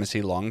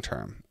Supremacy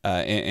long-term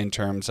in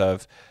terms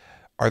of,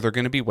 are there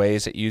going to be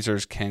ways that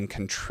users can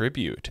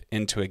contribute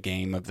into a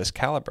game of this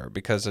caliber?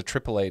 Because a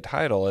AAA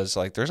title is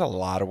like, there's a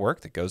lot of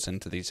work that goes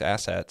into these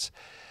assets.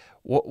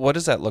 What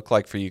does that look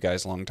like for you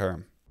guys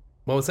long-term?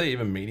 Well, I would say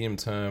even medium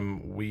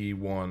term, we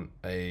want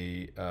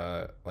a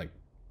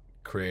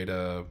create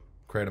a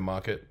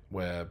market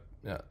where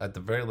at the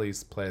very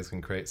least players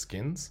can create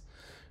skins.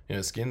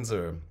 Skins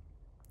are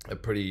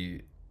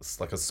it's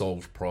like a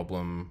solved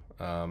problem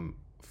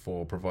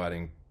for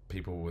providing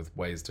people with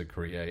ways to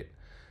create.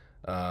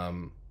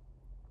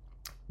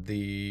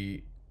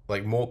 The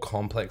more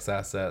complex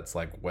assets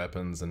like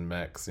weapons and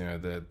mechs,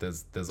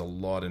 there's a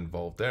lot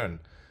involved there, and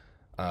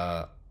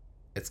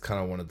it's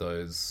kind of one of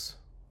those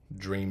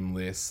dream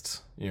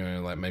list,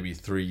 like maybe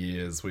 3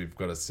 years we've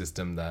got a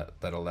system that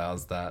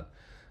allows that,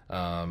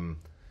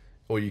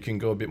 or you can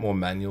go a bit more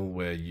manual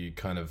where you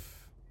kind of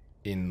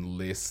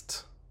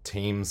enlist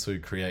teams who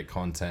create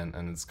content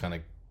and it's kind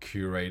of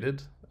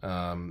curated.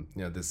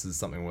 This is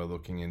something we're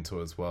looking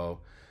into as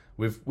well.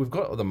 We've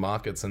got the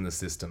markets and the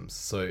systems,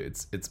 so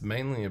it's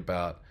mainly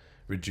about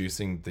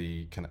reducing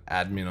the kind of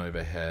admin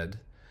overhead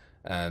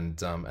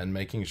and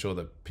making sure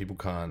that people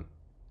can't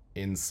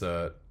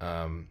insert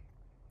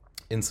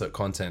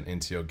content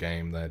into your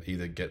game that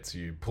either gets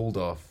you pulled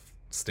off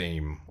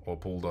Steam or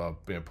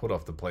put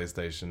off the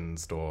PlayStation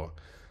Store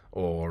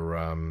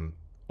or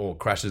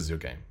crashes your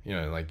game.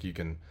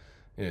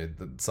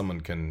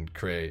 Someone can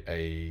create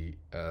a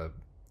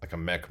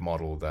mech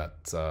model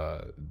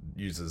that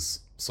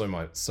uses so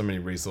many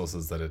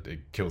resources that it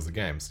kills the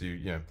game. So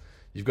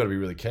you've got to be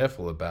really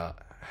careful about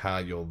how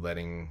you're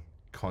letting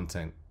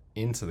content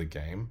into the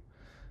game.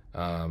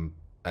 And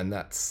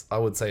I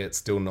would say it's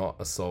still not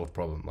a solved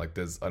problem. I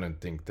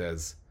don't think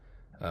there's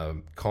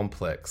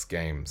complex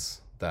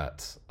games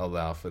that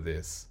allow for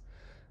this,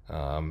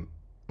 in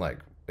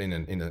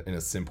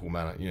a simple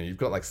manner. You've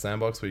got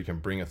Sandbox where you can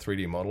bring a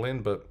 3D model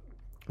in, but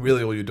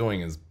really all you're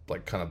doing is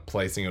kind of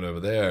placing it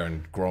over there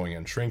and growing it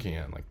and shrinking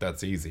it.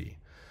 That's easy.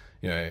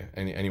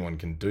 Anyone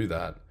can do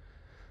that.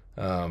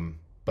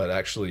 But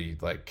actually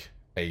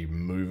a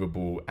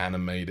movable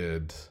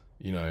animated,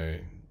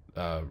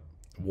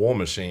 war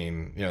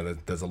machine,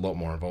 there's a lot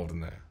more involved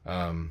in there.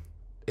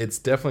 It's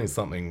definitely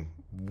something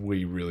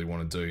we really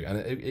want to do, and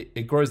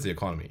it grows the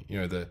economy.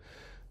 The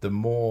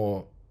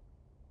more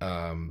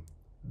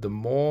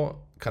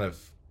kind of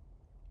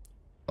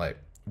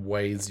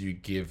ways you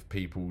give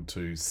people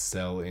to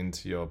sell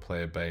into your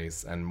player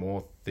base and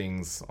more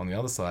things on the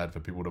other side for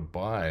people to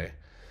buy,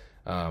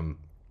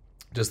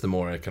 just the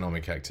more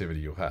economic activity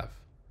you'll have.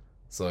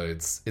 So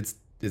it's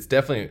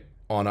definitely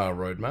on our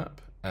roadmap,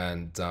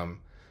 and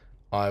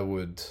I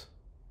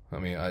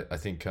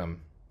think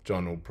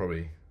John will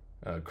probably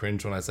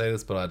cringe when I say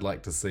this, but I'd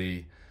like to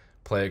see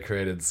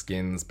player-created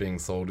skins being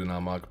sold in our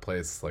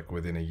marketplace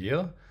within a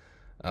year.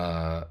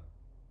 We'll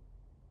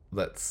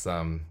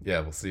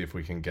see if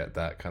we can get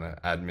that kind of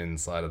admin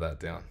side of that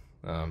down.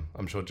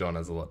 I'm sure John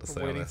has a lot to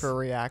say on Waiting this. for a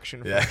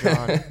reaction from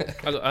John.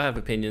 I have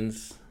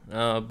opinions,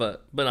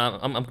 but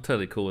I'm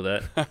totally cool with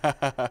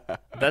that.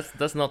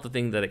 That's not the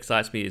thing that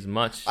excites me as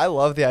much. I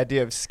love the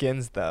idea of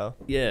skins, though.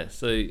 Yeah,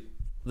 so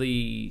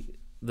the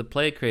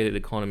player created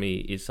economy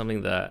is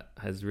something that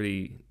has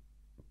really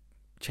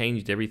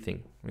changed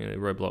everything.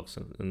 Roblox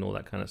and all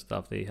that kind of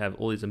stuff. They have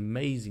all this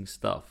amazing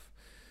stuff.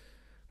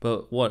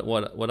 But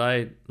what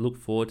I look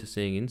forward to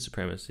seeing in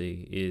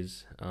Supremacy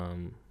is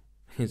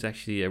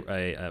actually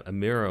a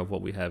mirror of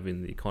what we have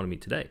in the economy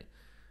today.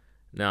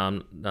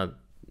 Now I'm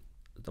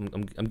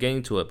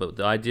getting to it, but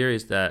the idea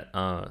is that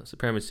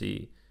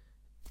Supremacy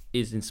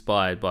is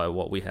inspired by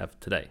what we have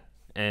today,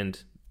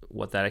 and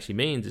what that actually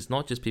means is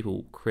not just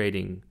people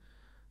creating.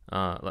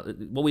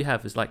 What we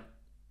have is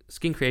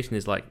skin creation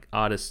is like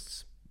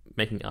artists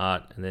making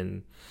art and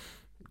then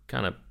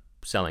kind of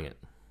selling it.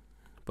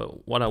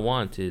 But what I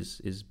want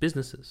is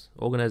businesses,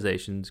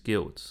 organizations,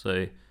 guilds.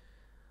 So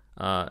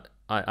I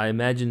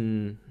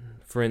imagine,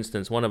 for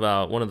instance, one of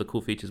the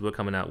cool features we're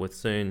coming out with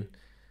soon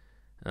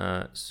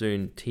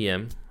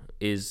TM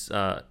is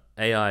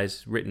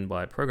AIs written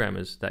by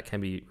programmers that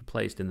can be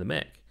replaced in the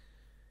mech.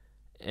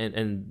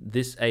 And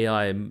this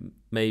AI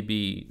may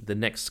be the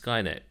next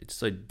Skynet. It's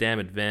so damn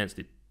advanced,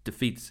 it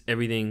defeats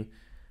everything.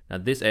 Now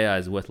this AI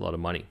is worth a lot of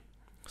money.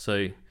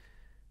 So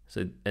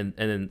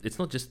then it's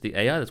not just the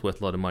AI that's worth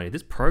a lot of money.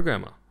 This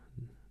programmer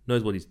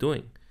knows what he's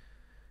doing.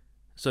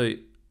 So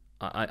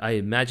I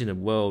imagine a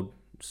world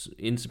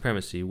in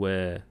Supremacy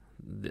where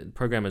the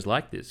programmers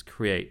like this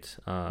creates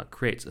a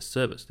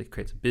service. They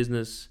creates a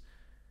business.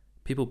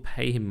 People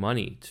pay him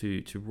money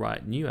to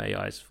write new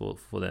AIs for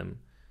them,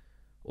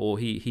 or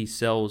he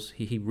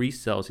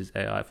resells his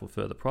AI for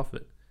further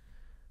profit,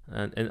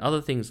 and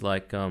other things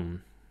like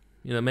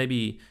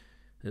maybe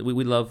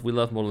we love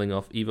modeling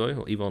off Evo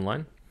or Evo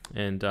Online.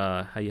 and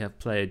how you have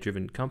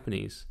player-driven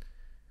companies,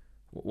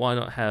 why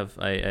not have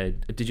a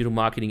digital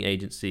marketing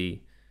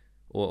agency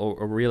or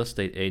a real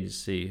estate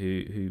agency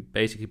who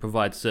basically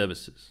provides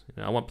services?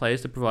 I want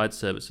players to provide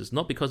services,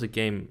 not because the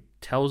game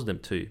tells them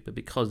to, but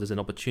because there's an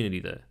opportunity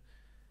there.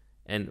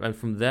 And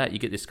from that, you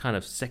get this kind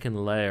of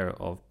second layer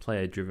of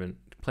player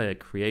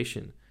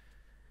creation.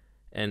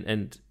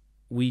 And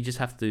we just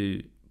have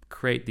to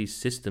create these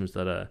systems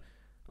that are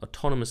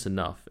autonomous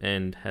enough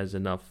and has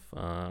enough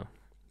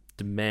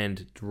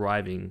demand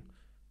driving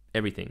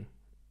everything.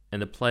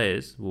 And the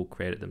players will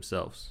create it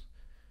themselves.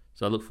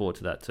 So I look forward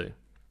to that too.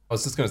 I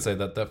was just going to say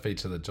that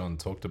feature that John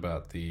talked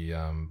about, the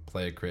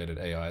player-created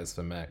AIs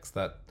for Macs,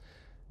 that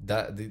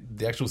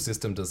the actual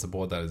system to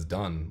support that is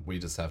done. We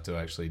just have to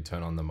actually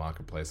turn on the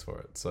marketplace for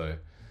it. So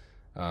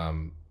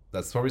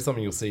that's probably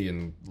something you'll see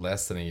in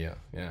less than a year.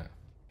 Yeah.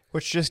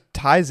 Which just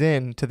ties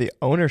in to the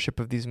ownership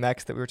of these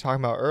mechs that we were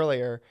talking about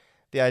earlier.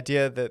 The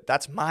idea that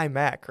that's my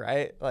mech,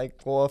 right? Like,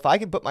 well, if I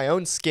can put my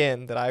own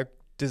skin that I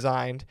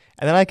designed,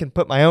 and then I can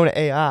put my own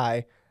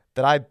AI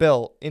that I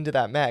built into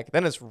that mech,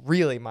 then it's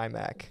really my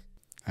mech.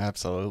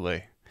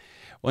 Absolutely.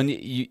 When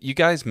you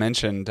guys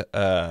mentioned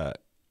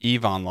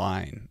EVE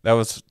Online, that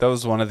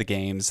was one of the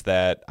games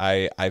that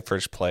I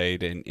first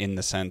played in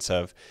the sense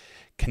of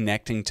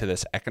connecting to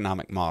this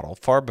economic model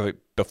far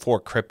before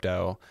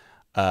crypto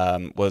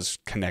was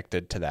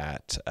connected to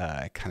that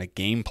kind of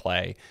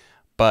gameplay.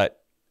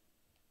 But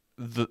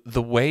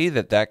the way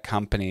that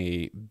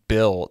company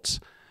built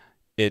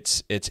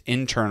its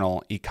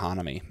internal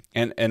economy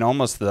and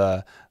almost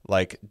the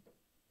like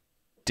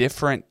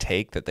different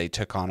take that they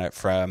took on it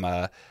from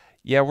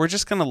we're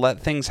just going to let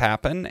things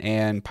happen,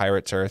 and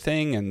pirates are a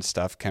thing, and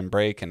stuff can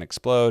break and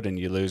explode, and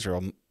you lose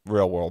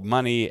real world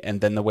money.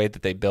 And then the way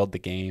that they build the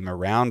game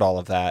around all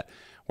of that,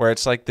 where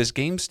it's like this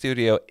game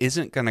studio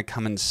isn't going to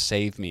come and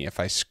save me if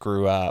I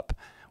screw up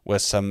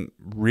with some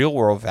real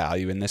world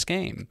value in this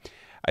game.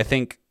 I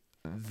think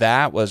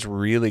that was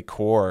really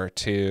core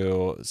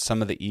to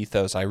some of the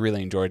ethos I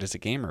really enjoyed as a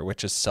gamer,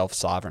 which is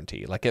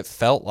self-sovereignty. Like, it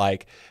felt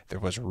like there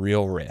was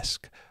real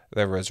risk.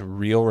 There was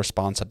real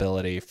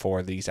responsibility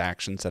for these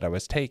actions that I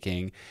was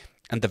taking.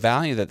 And the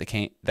value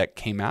that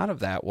came out of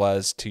that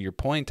was, to your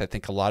point, I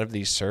think a lot of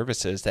these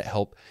services that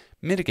help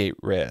mitigate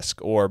risk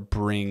or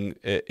bring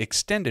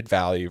extended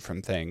value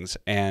from things.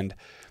 And,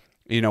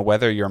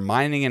 whether you're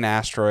mining an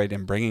asteroid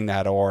and bringing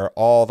that ore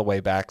all the way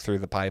back through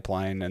the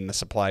pipeline and the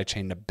supply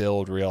chain to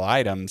build real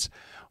items,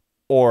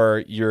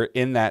 or you're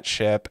in that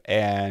ship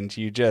and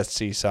you just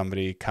see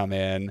somebody come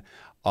in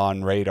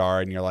on radar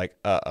and you're like,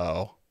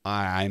 uh-oh,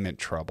 I'm in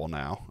trouble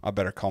now. I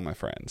better call my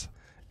friends.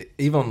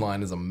 EVE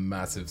Online is a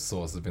massive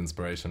source of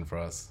inspiration for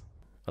us.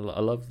 I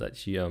love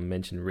that you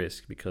mentioned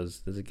risk, because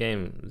there's a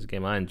game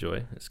I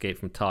enjoy, Escape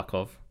from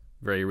Tarkov,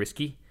 very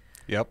risky.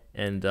 Yep.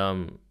 And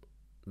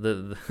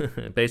the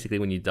basically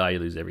when you die, you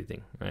lose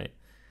everything, right?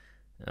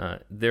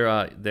 There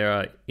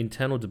are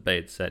internal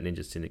debates at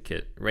Ninja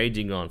Syndicate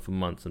raging on for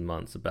months and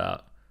months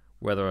about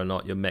whether or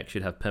not your mech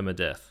should have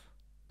permadeath.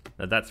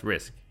 Now that's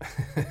risk.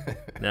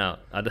 Now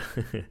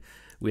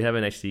we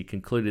haven't actually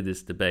concluded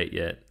this debate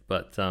yet,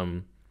 but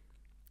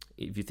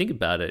if you think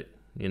about it,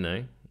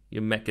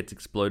 your mech gets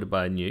exploded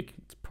by a nuke,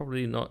 it's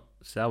probably not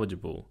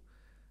salvageable.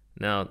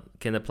 Now,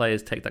 can the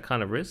players take that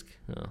kind of risk?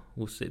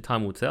 We'll see.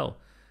 Time will tell.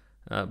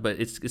 But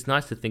it's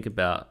nice to think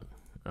about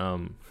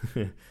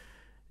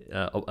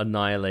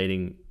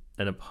annihilating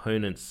an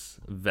opponent's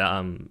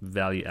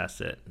value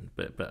asset.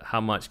 But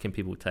how much can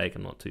people take?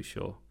 I'm not too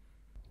sure.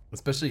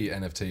 Especially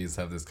NFTs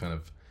have this kind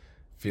of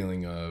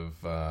feeling of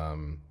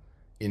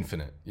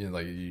infinite.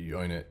 Like you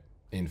own it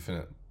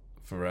infinite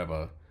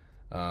forever.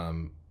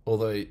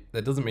 Although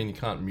that doesn't mean you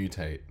can't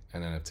mutate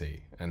an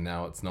NFT. And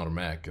now it's not a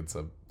mech, it's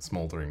a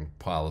smoldering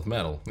pile of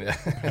metal.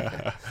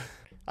 Yeah.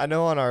 I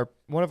know on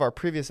one of our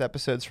previous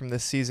episodes from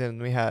this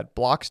season, we had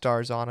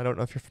Blockstars on. I don't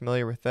know if you're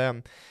familiar with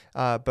them,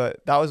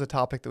 but that was a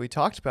topic that we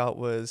talked about,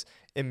 was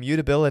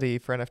immutability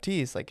for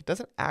NFTs. Like, it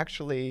doesn't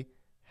actually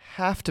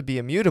have to be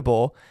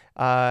immutable,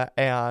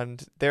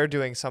 and they're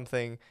doing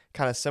something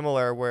kind of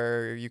similar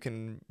where you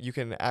can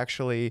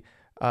actually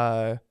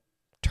turn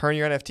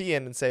your NFT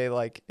in and say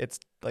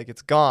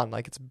it's gone,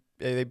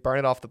 they burn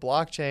it off the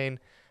blockchain.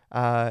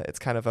 It's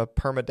kind of a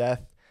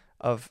permadeath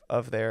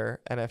of their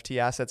NFT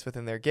assets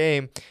within their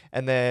game,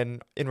 and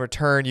then in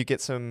return you get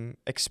some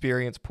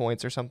experience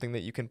points or something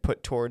that you can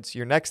put towards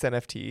your next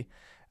NFT.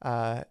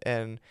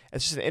 And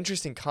it's just an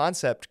interesting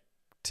concept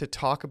to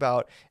talk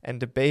about and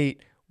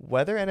debate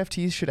whether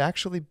NFTs should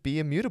actually be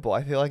immutable.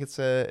 I feel like it's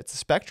a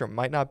spectrum. It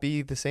might not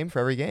be the same for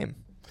every game.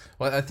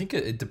 Well, I think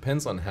it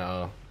depends on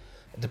how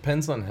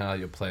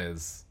your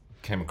players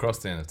came across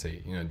the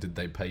NFT. Did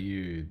they pay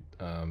you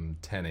 10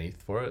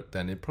 ETH for it?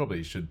 Then it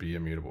probably should be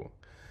immutable.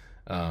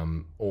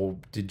 Or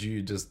did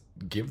you just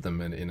give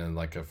them in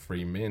a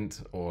free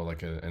mint or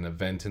like an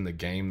event in the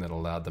game that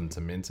allowed them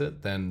to mint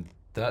it? Then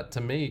that,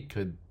 to me,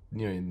 could,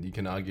 you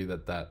can argue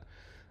that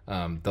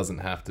doesn't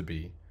have to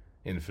be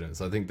infinite.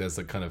 So I think there's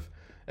a kind of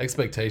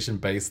expectation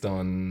based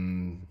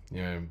on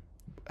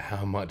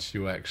how much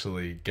you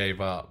actually gave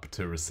up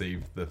to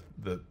receive the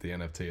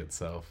NFT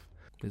itself.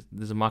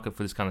 There's a market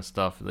for this kind of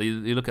stuff.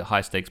 You look at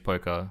high stakes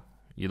poker.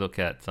 You look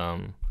at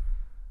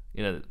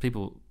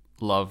people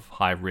love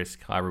high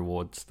risk, high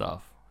reward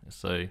stuff.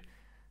 So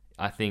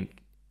I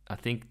think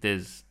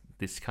there's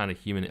this kind of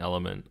human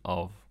element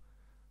of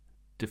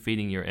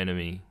defeating your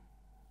enemy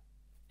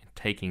and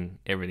taking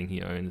everything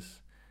he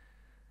owns.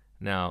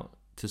 Now,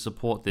 to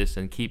support this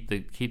and keep the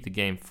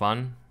game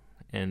fun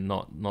and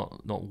not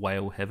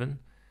whale heaven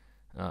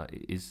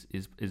is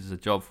a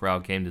job for our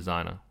game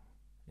designer.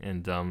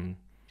 And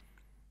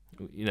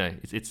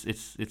it's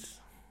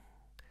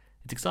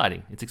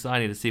exciting. It's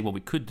exciting to see what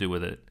we could do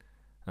with it.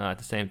 At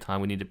the same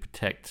time, we need to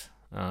protect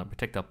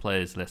our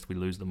players lest we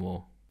lose them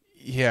all.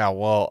 Yeah,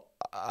 well,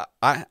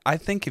 I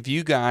think if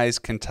you guys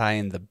can tie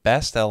in the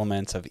best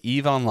elements of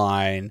EVE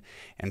Online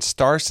and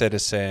Star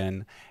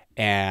Citizen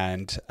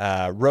and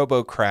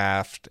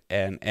RoboCraft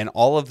and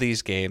all of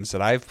these games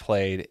that I've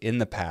played in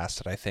the past,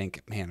 that I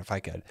think, man, if I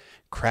could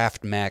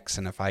craft mechs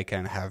and if I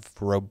can have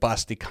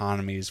robust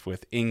economies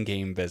with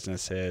in-game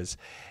businesses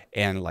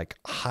and like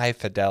high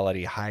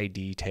fidelity, high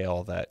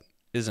detail that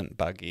isn't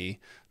buggy,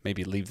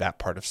 maybe leave that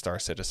part of Star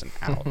Citizen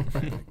out.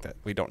 Right? Like that,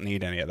 we don't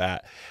need any of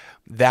that.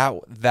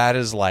 That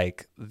is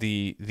like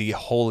the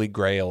holy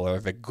grail or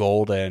the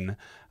golden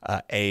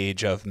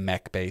age of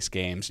mech-based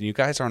games. And you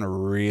guys are on a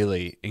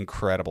really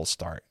incredible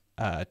start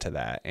to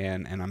that.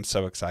 And I'm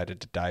so excited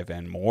to dive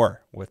in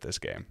more with this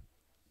game.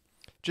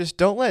 Just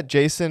don't let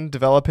Jason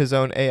develop his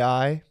own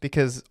AI,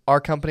 because our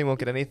company won't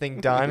get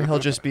anything done. He'll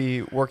just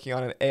be working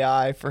on an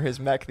AI for his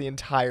mech the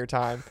entire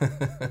time.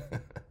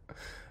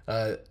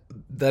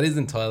 That is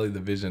entirely the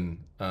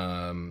vision.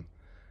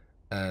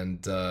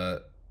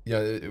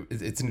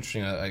 It's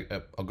interesting.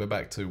 I'll go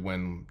back to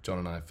when John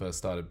and I first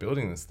started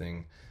building this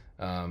thing.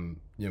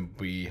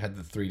 We had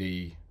the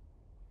 3D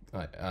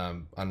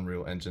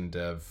Unreal Engine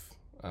dev.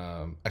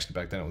 Actually,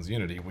 back then it was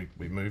Unity.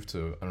 We moved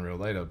to Unreal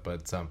later,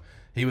 but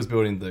he was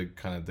building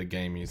the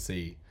game you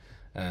see,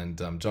 and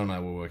John and I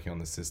were working on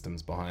the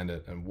systems behind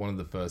it. And one of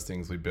the first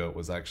things we built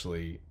was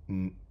actually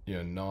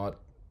not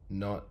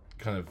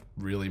kind of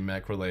really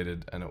mech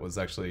related, and it was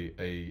actually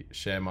a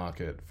share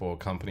market for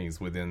companies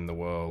within the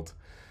world,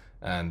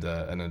 and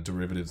a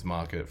derivatives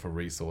market for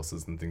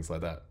resources and things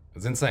like that.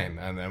 It's insane,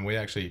 and we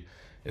actually,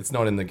 it's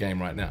not in the game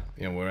right now.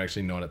 We're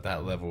actually not at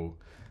that level.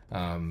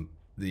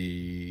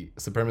 The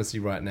Supremacy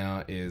right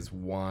now is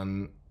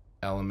one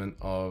element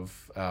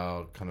of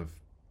our kind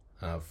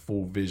of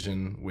full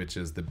vision, which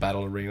is the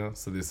battle arena.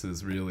 So this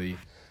is really,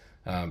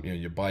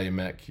 you buy your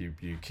mech, you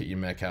kit your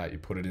mech out, you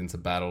put it into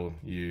battle,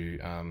 you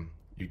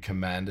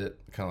command it,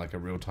 kind of like a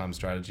real-time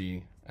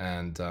strategy,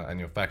 and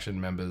your faction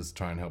members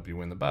try and help you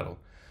win the battle.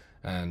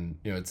 And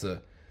it's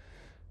a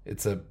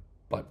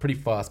like pretty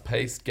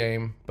fast-paced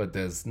game, but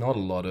there's not a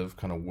lot of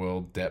kind of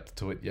world depth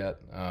to it yet.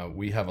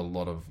 We have a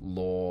lot of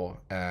lore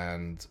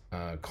and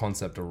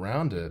concept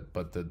around it,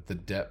 but the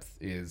depth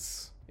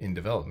is in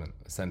development,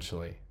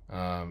 essentially.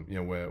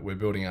 We're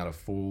building out a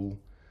full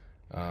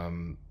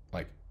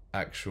like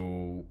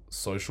actual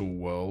social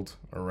world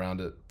around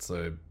it,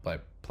 so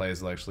like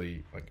players will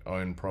actually like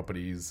own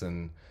properties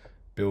and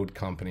build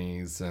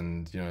companies,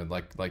 and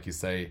like you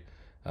say,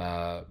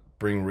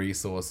 bring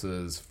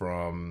resources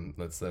from,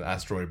 let's say,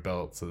 asteroid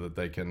belt, so that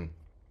they can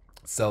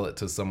sell it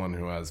to someone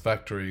who has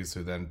factories,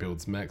 who then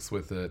builds mechs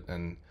with it.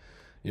 And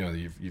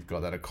you've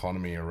got that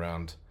economy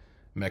around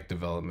mech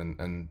development,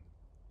 and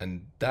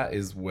that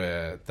is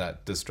where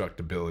that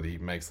destructibility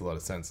makes a lot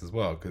of sense as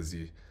well, because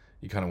you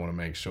kind of want to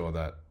make sure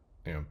that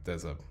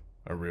there's a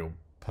real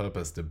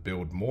purpose to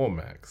build more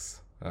mechs.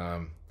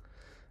 That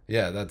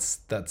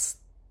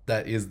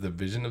is the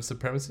vision of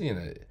Supremacy,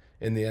 and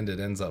in the end it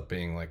ends up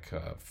being like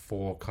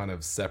 4 kind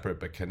of separate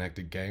but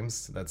connected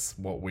games. That's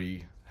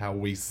how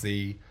we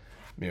see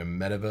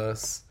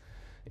metaverse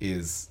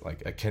is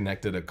like a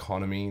connected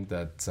economy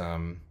that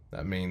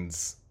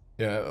means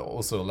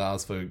also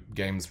allows for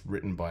games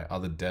written by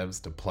other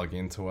devs to plug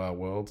into our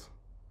world.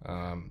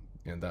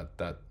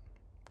 That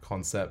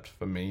concept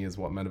for me is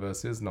what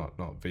metaverse is, not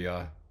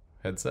VR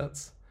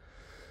headsets.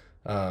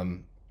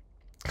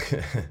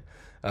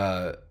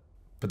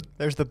 But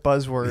there's the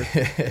buzzword.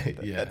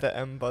 Yeah. The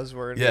M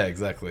buzzword. Yeah,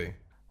 exactly.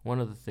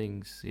 One of the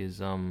things is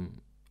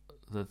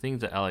the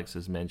things that Alex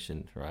has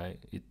mentioned, right?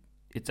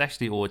 It's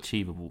actually all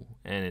achievable,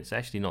 and it's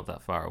actually not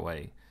that far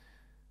away.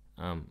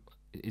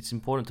 It's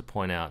important to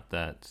point out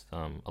that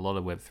a lot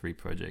of Web3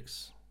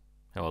 projects,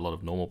 a lot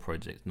of normal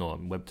projects,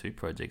 Web2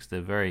 projects,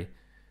 they're very,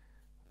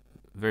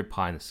 very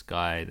pie in the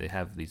sky. They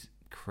have these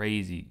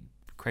crazy,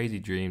 crazy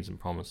dreams and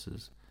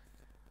promises.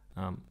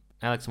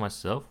 Alex and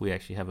myself, we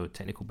actually have a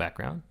technical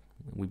background.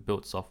 We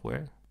built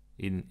software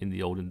in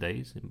the olden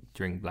days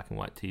during black and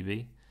white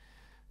TV,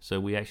 so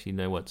we actually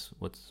know what's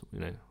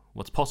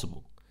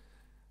possible.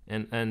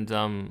 And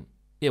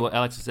what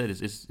Alex has said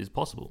is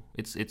possible.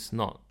 It's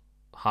not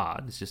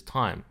hard. It's just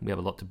time. We have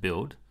a lot to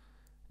build,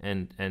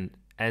 and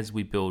as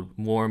we build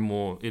more and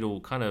more,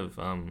 it'll kind of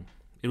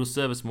it'll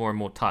service more and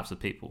more types of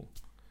people.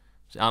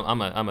 So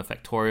I'm a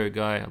Factorio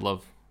guy. I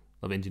love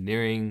love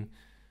engineering,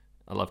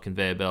 I love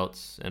conveyor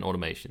belts and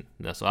automation.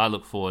 Now, so I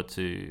look forward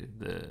to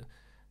the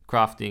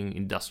crafting,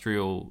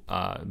 industrial,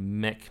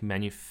 mech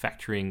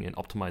manufacturing and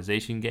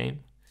optimization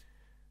game.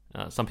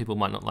 Some people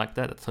might not like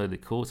that. That's totally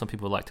cool. Some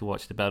people like to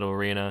watch the battle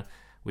arena,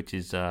 which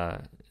is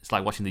it's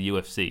like watching the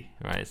UFC,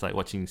 right? It's like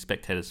watching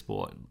spectator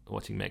sport,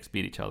 watching mechs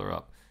beat each other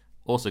up.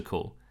 Also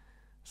cool.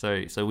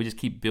 So we just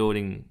keep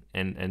building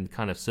and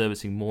kind of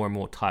servicing more and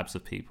more types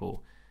of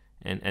people,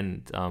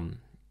 and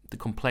the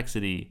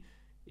complexity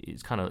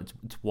is kind of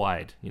it's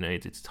wide. You know,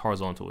 it's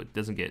horizontal. It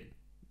doesn't get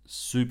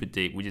super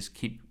deep. We just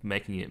keep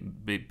making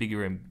it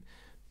bigger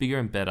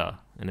and better,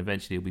 and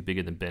eventually it'll be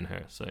bigger than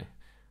Ben-Hur. So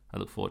I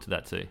look forward to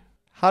that too.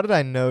 How did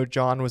I know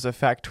John was a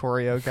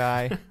Factorio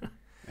guy?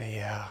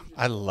 Yeah,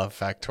 I love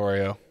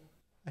Factorio.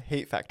 I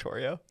hate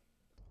Factorio.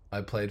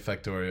 I played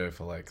Factorio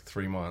for like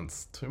 3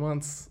 months, 2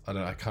 months.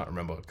 I can't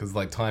remember because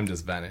like time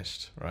just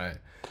vanished, right?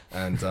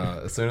 And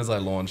as soon as I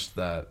launched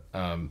that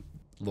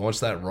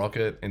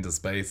rocket into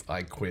space,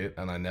 I quit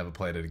and I never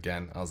played it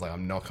again. I was like,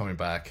 I'm not coming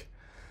back.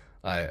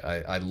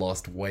 I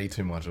lost way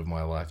too much of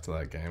my life to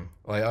that game.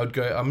 Like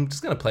I'm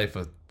just gonna play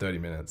for 30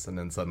 minutes and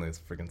then suddenly it's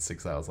freaking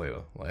 6 hours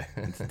later. Like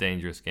It's a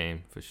dangerous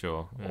game for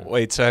sure. Yeah.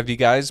 Wait, so have you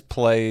guys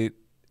played?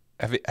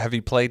 Have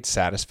you played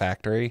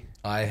Satisfactory?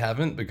 I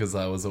haven't because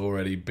I was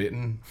already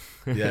bitten.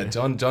 Yeah,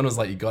 John was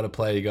like, you gotta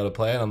play,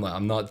 and I'm like,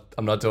 I'm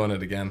not doing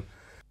it again.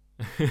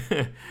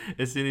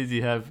 As soon as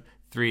you have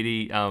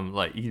 3D,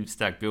 like you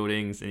stack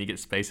buildings and you get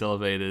space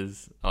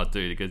elevators, oh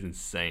dude, it goes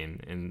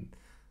insane. And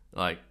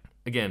like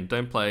again,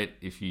 don't play it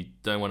if you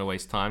don't want to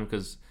waste time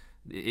because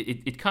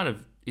it kind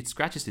of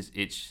scratches this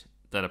itch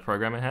that a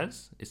programmer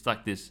has. It's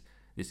like this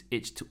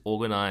itch to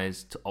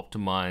organize, to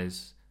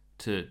optimize,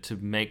 to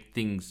make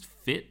things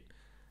fit,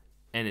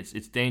 and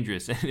it's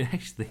dangerous. And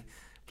actually,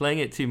 playing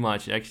it too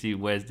much actually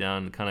wears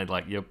down kind of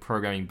like your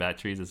programming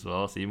batteries as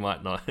well. So you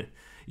might not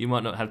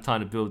have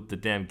time to build the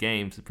damn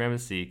game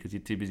Supremacy because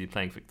you're too busy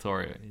playing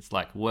Victoria. It's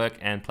like work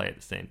and play at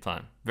the same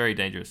time. Very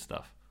dangerous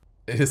stuff.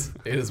 It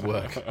is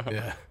work.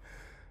 Yeah.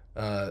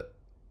 And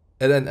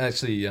then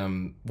actually,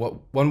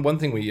 one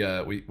thing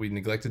we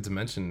neglected to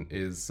mention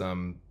is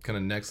kind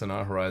of next on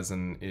our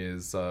horizon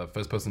is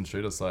first-person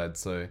shooter side.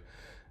 So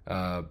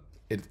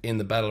in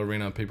the battle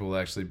arena, people will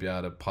actually be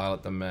able to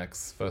pilot the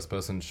mechs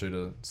first-person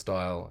shooter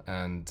style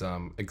and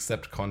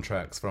accept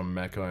contracts from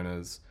mech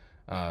owners,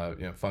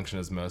 function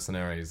as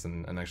mercenaries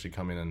and actually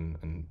come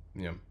in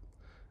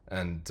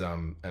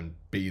and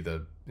be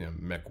the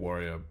mech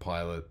warrior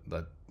pilot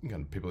that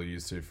people are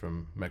used to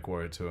from Mech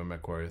Warrior 2 and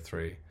Mech Warrior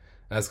 3.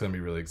 That's going to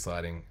be really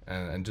exciting.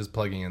 And just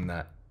plugging in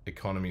that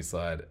economy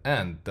side,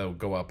 and they'll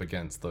go up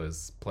against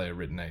those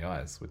player-written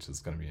AIs, which is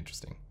going to be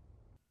interesting.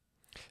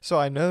 So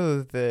I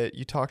know that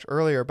you talked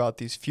earlier about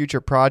these future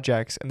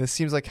projects, and this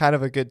seems like kind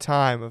of a good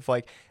time of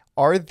like,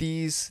 are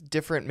these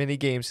different mini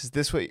games, is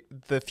this what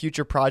the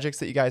future projects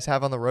that you guys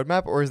have on the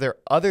roadmap, or is there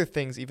other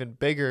things even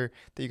bigger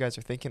that you guys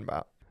are thinking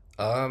about?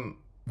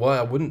 Well,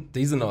 I wouldn't.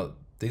 These are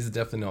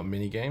definitely not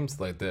mini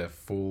games. Like they're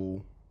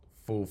full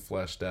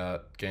fleshed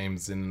out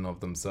games in and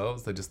of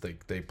themselves.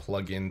 They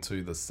plug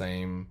into the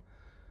same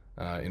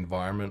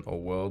environment or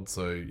world.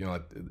 So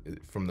like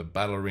from the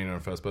battle arena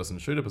and first person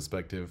shooter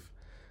perspective,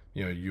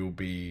 you'll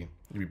be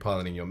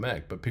piloting your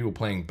mech, but people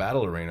playing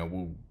battle arena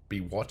will be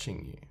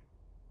watching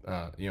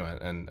you,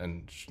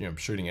 and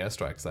shooting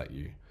airstrikes at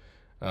you.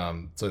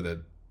 So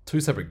they're two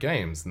separate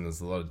games, and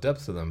there's a lot of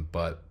depth to them,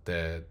 but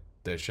they're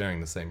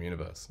sharing the same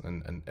universe,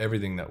 and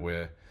everything that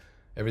we're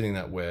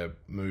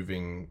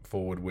moving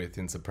forward with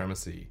in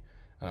Supremacy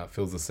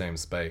fills the same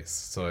space.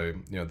 So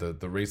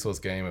the resource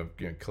game of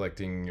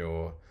collecting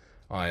your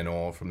iron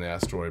ore from the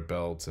asteroid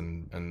belt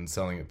and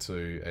selling it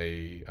to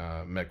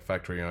a mech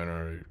factory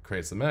owner who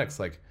creates the mechs,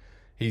 like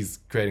he's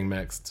creating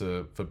mechs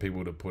for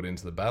people to put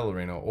into the battle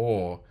arena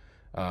or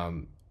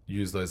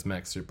use those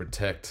mechs to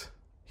protect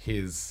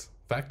his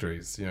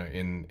factories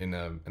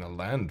in a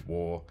land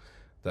war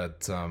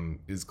that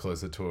is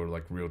closer to a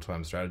like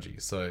real-time strategy.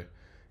 So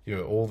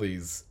all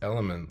these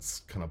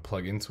elements kind of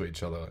plug into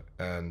each other.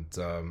 And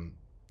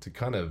to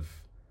kind of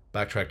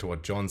backtrack to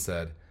what John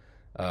said,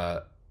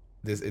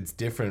 it's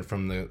different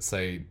from the,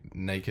 say,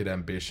 naked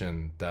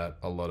ambition that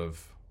a lot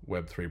of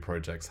Web3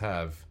 projects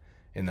have,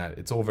 in that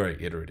it's all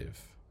very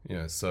iterative.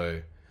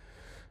 So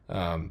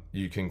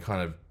you can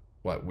kind of,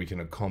 like, we can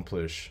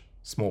accomplish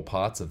small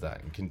parts of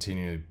that and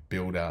continue to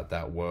build out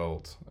that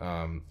world,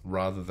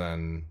 rather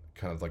than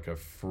kind of like a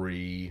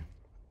free...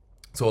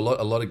 So a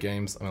lot of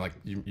games, I mean, like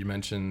you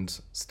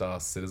mentioned Star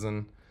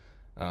Citizen,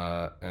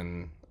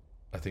 and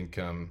I think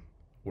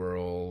we're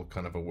all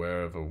kind of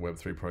aware of a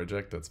Web3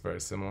 project that's very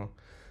similar.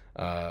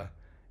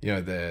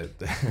 They're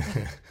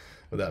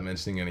without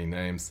mentioning any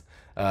names,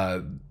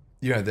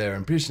 their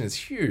ambition is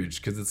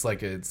huge because it's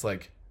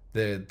like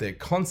their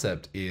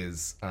concept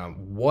is,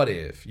 what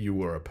if you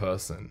were a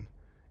person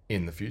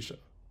in the future,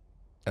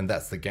 and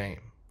that's the game.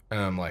 And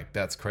I'm like,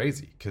 that's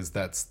crazy because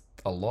that's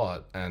a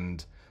lot,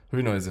 and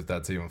who knows if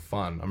that's even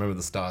fun. I remember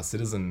the Star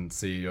Citizen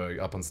CEO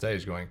up on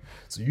stage going,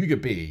 so you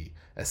could be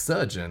a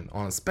surgeon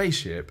on a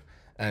spaceship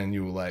and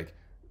you'll like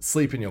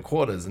sleep in your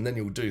quarters and then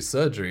you'll do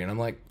surgery. And I'm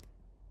like,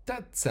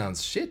 that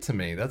sounds shit to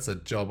me. That's a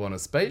job on a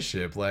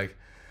spaceship. Like,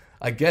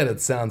 I get it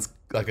sounds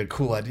like a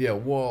cool idea.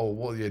 Whoa,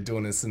 what you're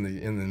doing this in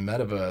the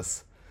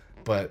metaverse,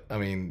 but I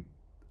mean,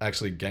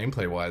 actually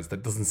gameplay wise,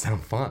 that doesn't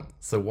sound fun.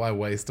 So why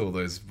waste all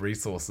those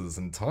resources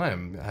and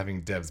time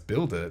having devs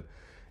build it?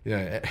 You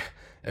know,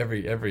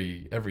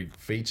 every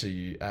feature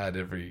you add,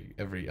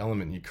 every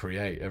element you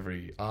create,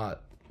 every art,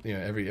 you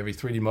know, every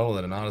 3D model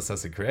that an artist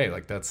has to create,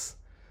 like that's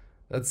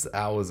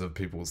hours of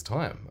people's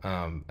time.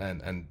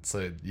 And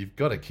so you've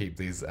got to keep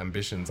these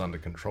ambitions under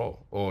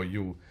control, or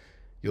you'll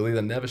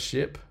either never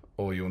ship,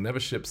 or you'll never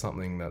ship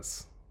something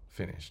that's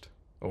finished,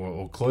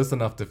 or close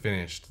enough to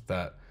finished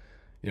that,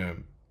 you know,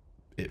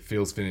 it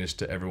feels finished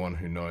to everyone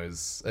who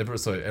knows,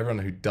 everyone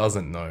who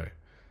doesn't know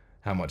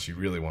how much you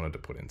really wanted to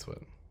put into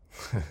it.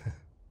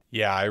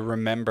 Yeah, I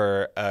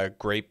remember a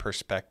great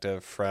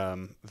perspective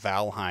from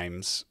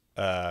Valheim's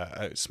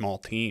a small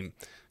team.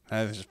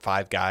 There's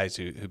 5 guys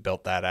who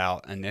built that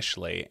out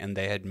initially, and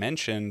they had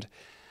mentioned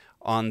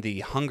on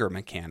the hunger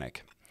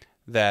mechanic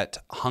that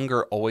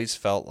hunger always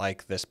felt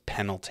like this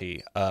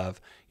penalty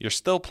of you're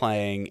still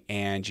playing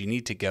and you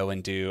need to go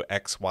and do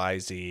X, Y,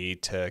 Z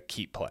to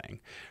keep playing,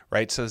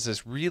 right? So it's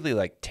this really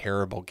like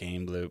terrible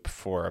game loop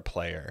for a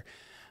player.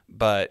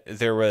 But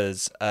there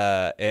was,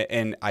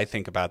 and I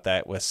think about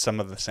that with some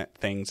of the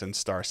things in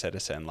Star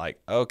Citizen, like,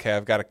 okay,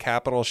 I've got a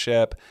capital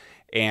ship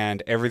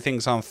and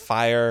everything's on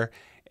fire.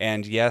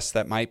 And yes,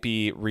 that might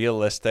be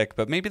realistic,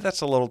 but maybe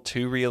that's a little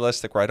too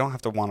realistic where I don't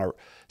have to want to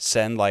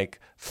send like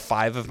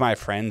 5 of my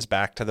friends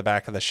back to the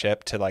back of the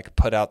ship to like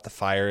put out the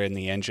fire in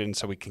the engine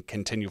so we can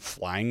continue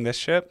flying this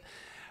ship.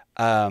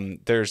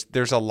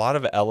 There's a lot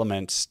of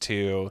elements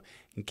to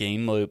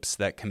game loops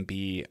that can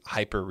be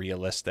hyper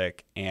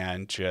realistic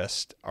and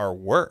just our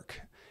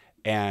work.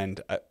 And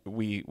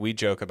we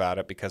joke about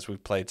it because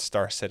we've played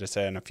Star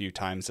Citizen a few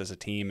times as a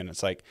team, and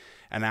it's like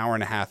an hour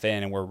and a half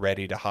in and we're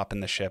ready to hop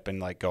in the ship and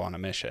like go on a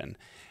mission.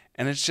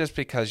 And it's just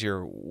because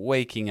you're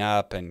waking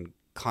up and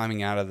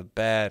climbing out of the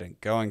bed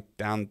and going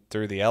down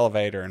through the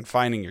elevator and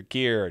finding your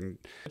gear and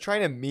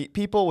trying to meet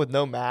people with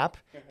no map.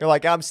 You're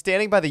like, I'm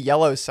standing by the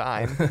yellow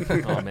sign.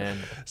 Oh man.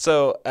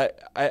 So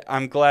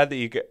I'm glad that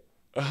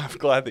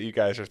you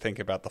guys are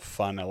thinking about the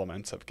fun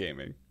elements of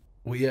gaming.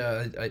 Well,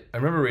 yeah, I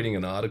remember reading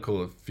an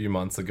article a few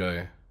months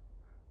ago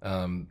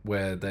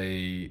where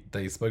they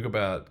spoke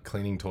about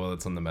cleaning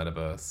toilets in the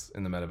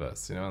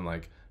metaverse, you know, and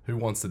like who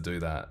wants to do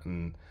that?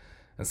 And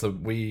so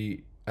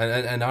we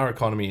and our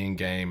economy in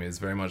game is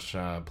very much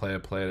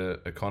player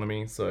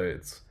economy, so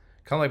it's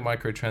kind of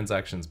like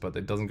microtransactions, but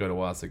it doesn't go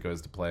to us, it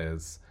goes to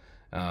players.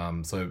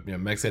 So, you know,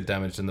 mechs get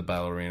damaged in the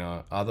battle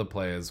arena. Other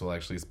players will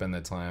actually spend their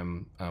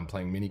time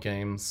playing mini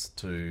games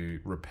to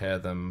repair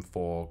them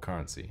for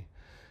currency.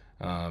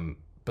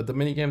 But the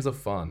mini games are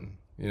fun.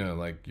 You know,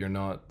 like you're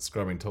not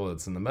scrubbing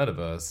toilets in the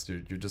metaverse.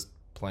 You're just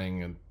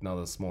playing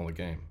another smaller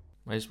game.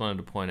 I just wanted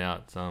to point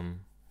out,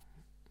 I'm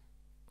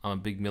a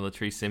big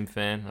military sim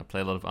fan. I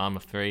play a lot of Arma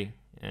 3,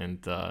 and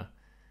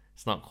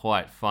it's not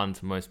quite fun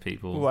to most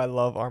people. Ooh, I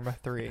love Arma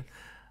 3.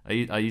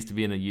 I used to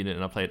be in a unit,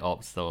 and I played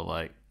ops that were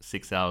like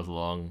 6 hours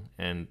long,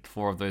 and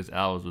 4 of those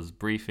hours was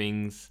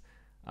briefings,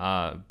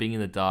 being in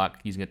the dark,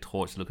 using a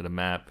torch to look at a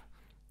map,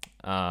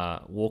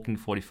 walking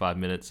 45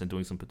 minutes and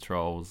doing some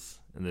patrols,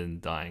 and then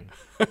dying.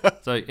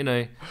 So, you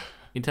know,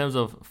 in terms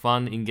of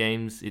fun in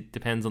games, it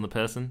depends on the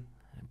person.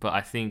 But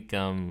I think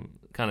kind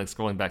of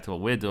scrolling back to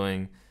what we're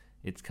doing,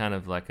 it's kind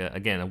of like,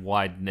 a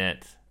wide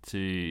net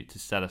to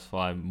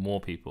satisfy more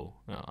people.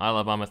 You know, I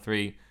love Arma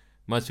 3.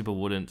 Most people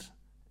wouldn't,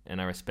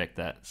 and I respect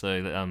that. So,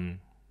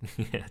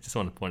 yeah, I just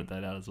want to point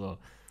that out as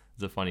well.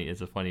 It's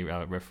a funny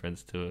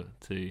reference to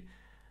the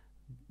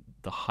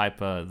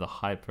hyper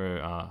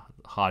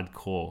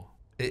hardcore.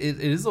 It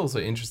is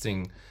also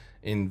interesting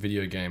in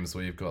video games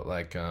where you've got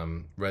like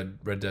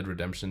Red Dead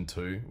Redemption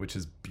 2, which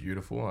is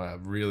beautiful. I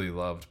really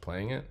loved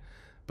playing it,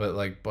 but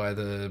like by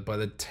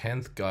the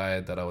 10th guy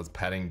that I was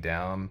patting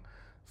down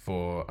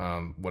for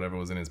whatever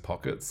was in his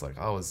pockets, like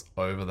I was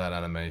over that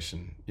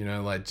animation. You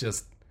know, like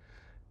just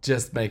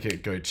make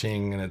it go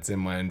ching and it's in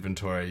my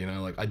inventory. You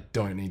know, like I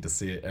don't need to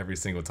see it every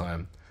single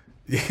time.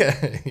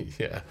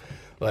 Yeah.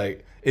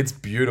 Like it's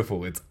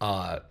beautiful, it's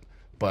art,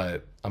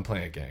 but I'm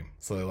playing a game,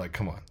 so like,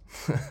 come on.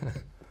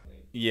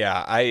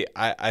 Yeah,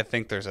 I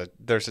think there's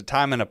a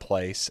time and a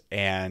place,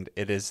 and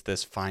it is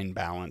this fine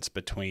balance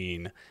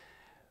between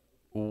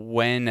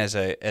when as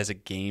a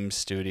game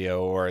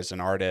studio or as an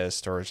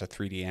artist or as a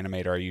 3D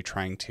animator are you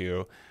trying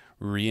to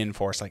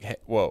reinforce like, hey,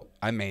 whoa,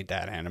 I made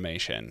that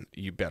animation,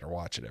 you better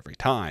watch it every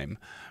time,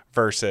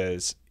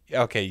 versus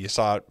okay, you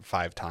saw it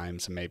 5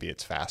 times and maybe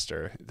it's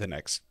faster the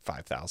next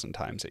 5,000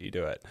 times that you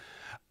do it.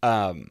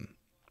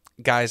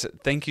 Guys,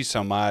 thank you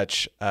so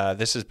much.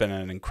 This has been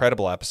an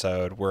incredible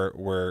episode.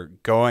 We're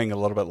going a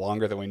little bit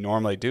longer than we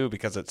normally do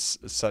because it's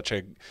such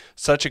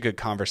a good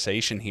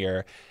conversation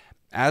here.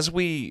 As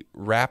we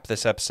wrap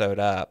this episode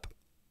up,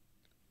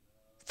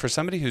 for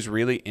somebody who's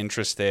really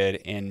interested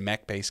in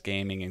mech-based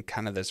gaming and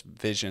kind of this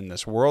vision,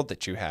 this world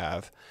that you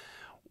have,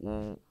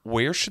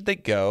 where should they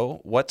go?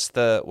 What's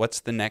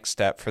the next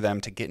step for them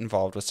to get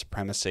involved with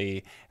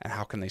Supremacy, and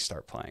how can they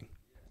start playing?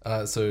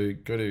 So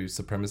go to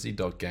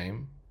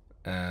supremacy.game,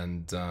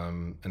 and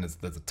there's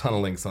a ton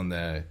of links on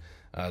there.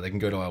 They can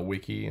go to our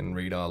wiki and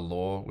read our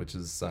lore, which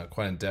is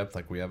quite in depth.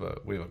 Like we have a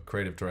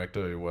creative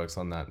director who works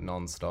on that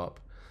nonstop.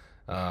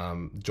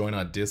 Join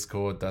our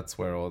Discord. That's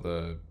where all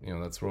the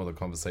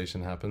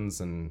conversation happens,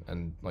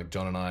 and like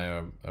John and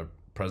I are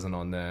present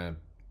on there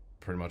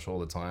pretty much all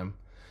the time.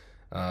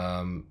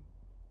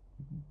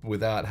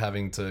 Without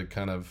having to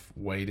kind of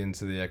wade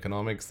into the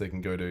economics, they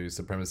can go to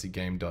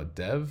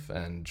supremacygame.dev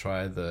and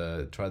try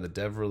the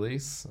dev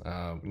release,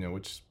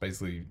 which is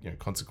basically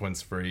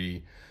consequence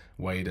free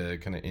way to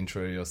kind of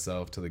intro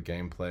yourself to the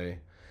gameplay.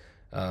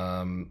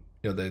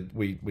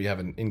 We have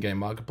an in-game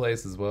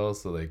marketplace as well,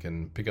 so they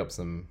can pick up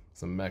some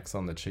mechs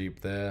on the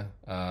cheap there.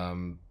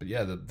 But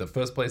yeah, the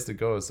first place to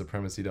go is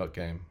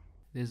supremacy.game.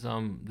 There's a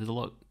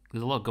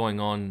lot going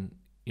on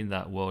in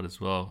that world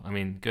as well. I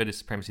mean, go to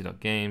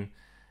supremacy.game.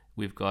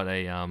 We've got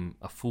a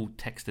full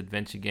text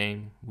adventure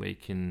game where you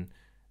can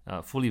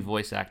fully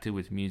voice acted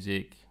with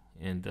music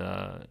and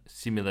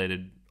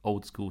simulated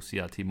old school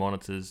CRT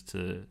monitors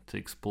to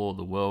explore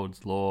the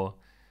world's lore.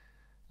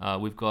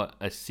 We've got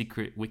a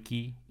secret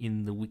wiki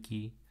in the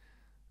wiki.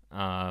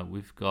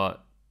 We've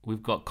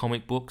got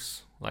comic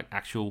books, like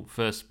actual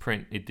first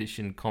print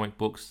edition comic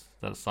books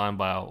that are signed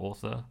by our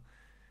author.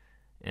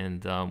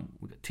 And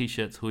we've got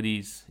t-shirts,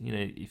 hoodies.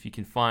 If you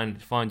can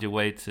find your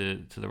way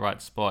to the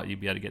right spot, you'll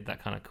be able to get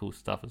that kind of cool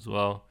stuff as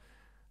well.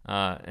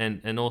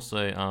 And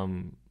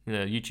also,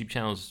 YouTube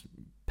channel's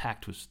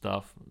packed with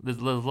stuff. There's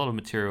a lot of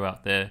material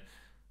out there.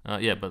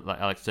 But like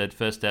Alex said,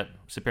 first step,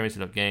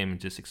 supremacy.game, and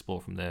just explore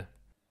from there.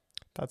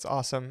 That's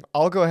awesome.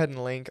 I'll go ahead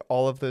and link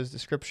all of those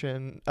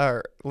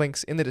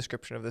links in the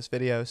description of this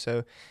video.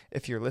 So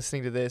if you're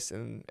listening to this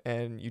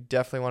and you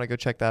definitely want to go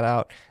check that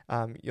out,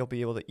 you'll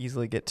be able to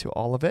easily get to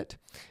all of it.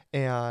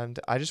 And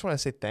I just want to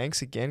say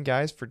thanks again,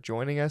 guys, for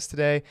joining us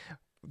today.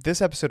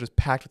 This episode was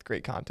packed with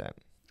great content.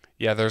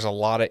 Yeah, there's a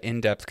lot of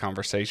in-depth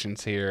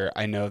conversations here.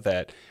 I know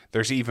that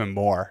there's even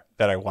more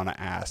that I want to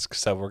ask,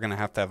 so we're going to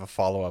have a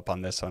follow-up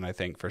on this one, I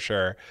think, for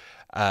sure.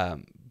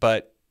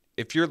 But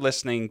if you're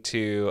listening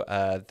to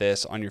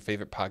this on your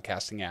favorite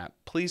podcasting app,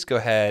 please go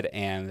ahead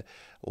and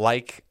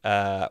like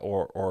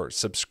or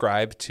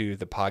subscribe to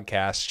the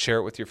podcast, share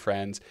it with your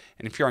friends.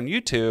 And if you're on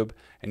YouTube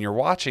and you're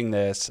watching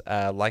this,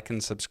 like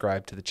and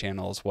subscribe to the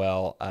channel as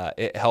well.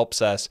 It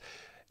helps us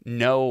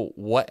know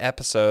what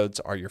episodes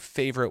are your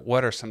favorite,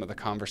 what are some of the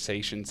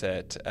conversations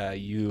that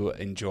you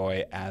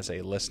enjoy as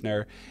a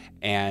listener.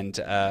 And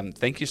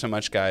thank you so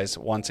much, guys.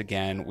 Once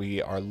again,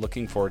 we are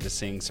looking forward to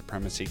seeing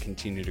Supremacy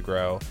continue to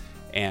grow.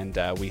 And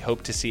we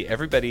hope to see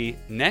everybody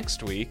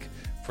next week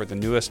for the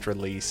newest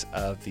release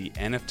of the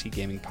NFT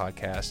Gaming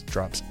Podcast.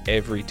 Drops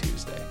every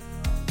Tuesday.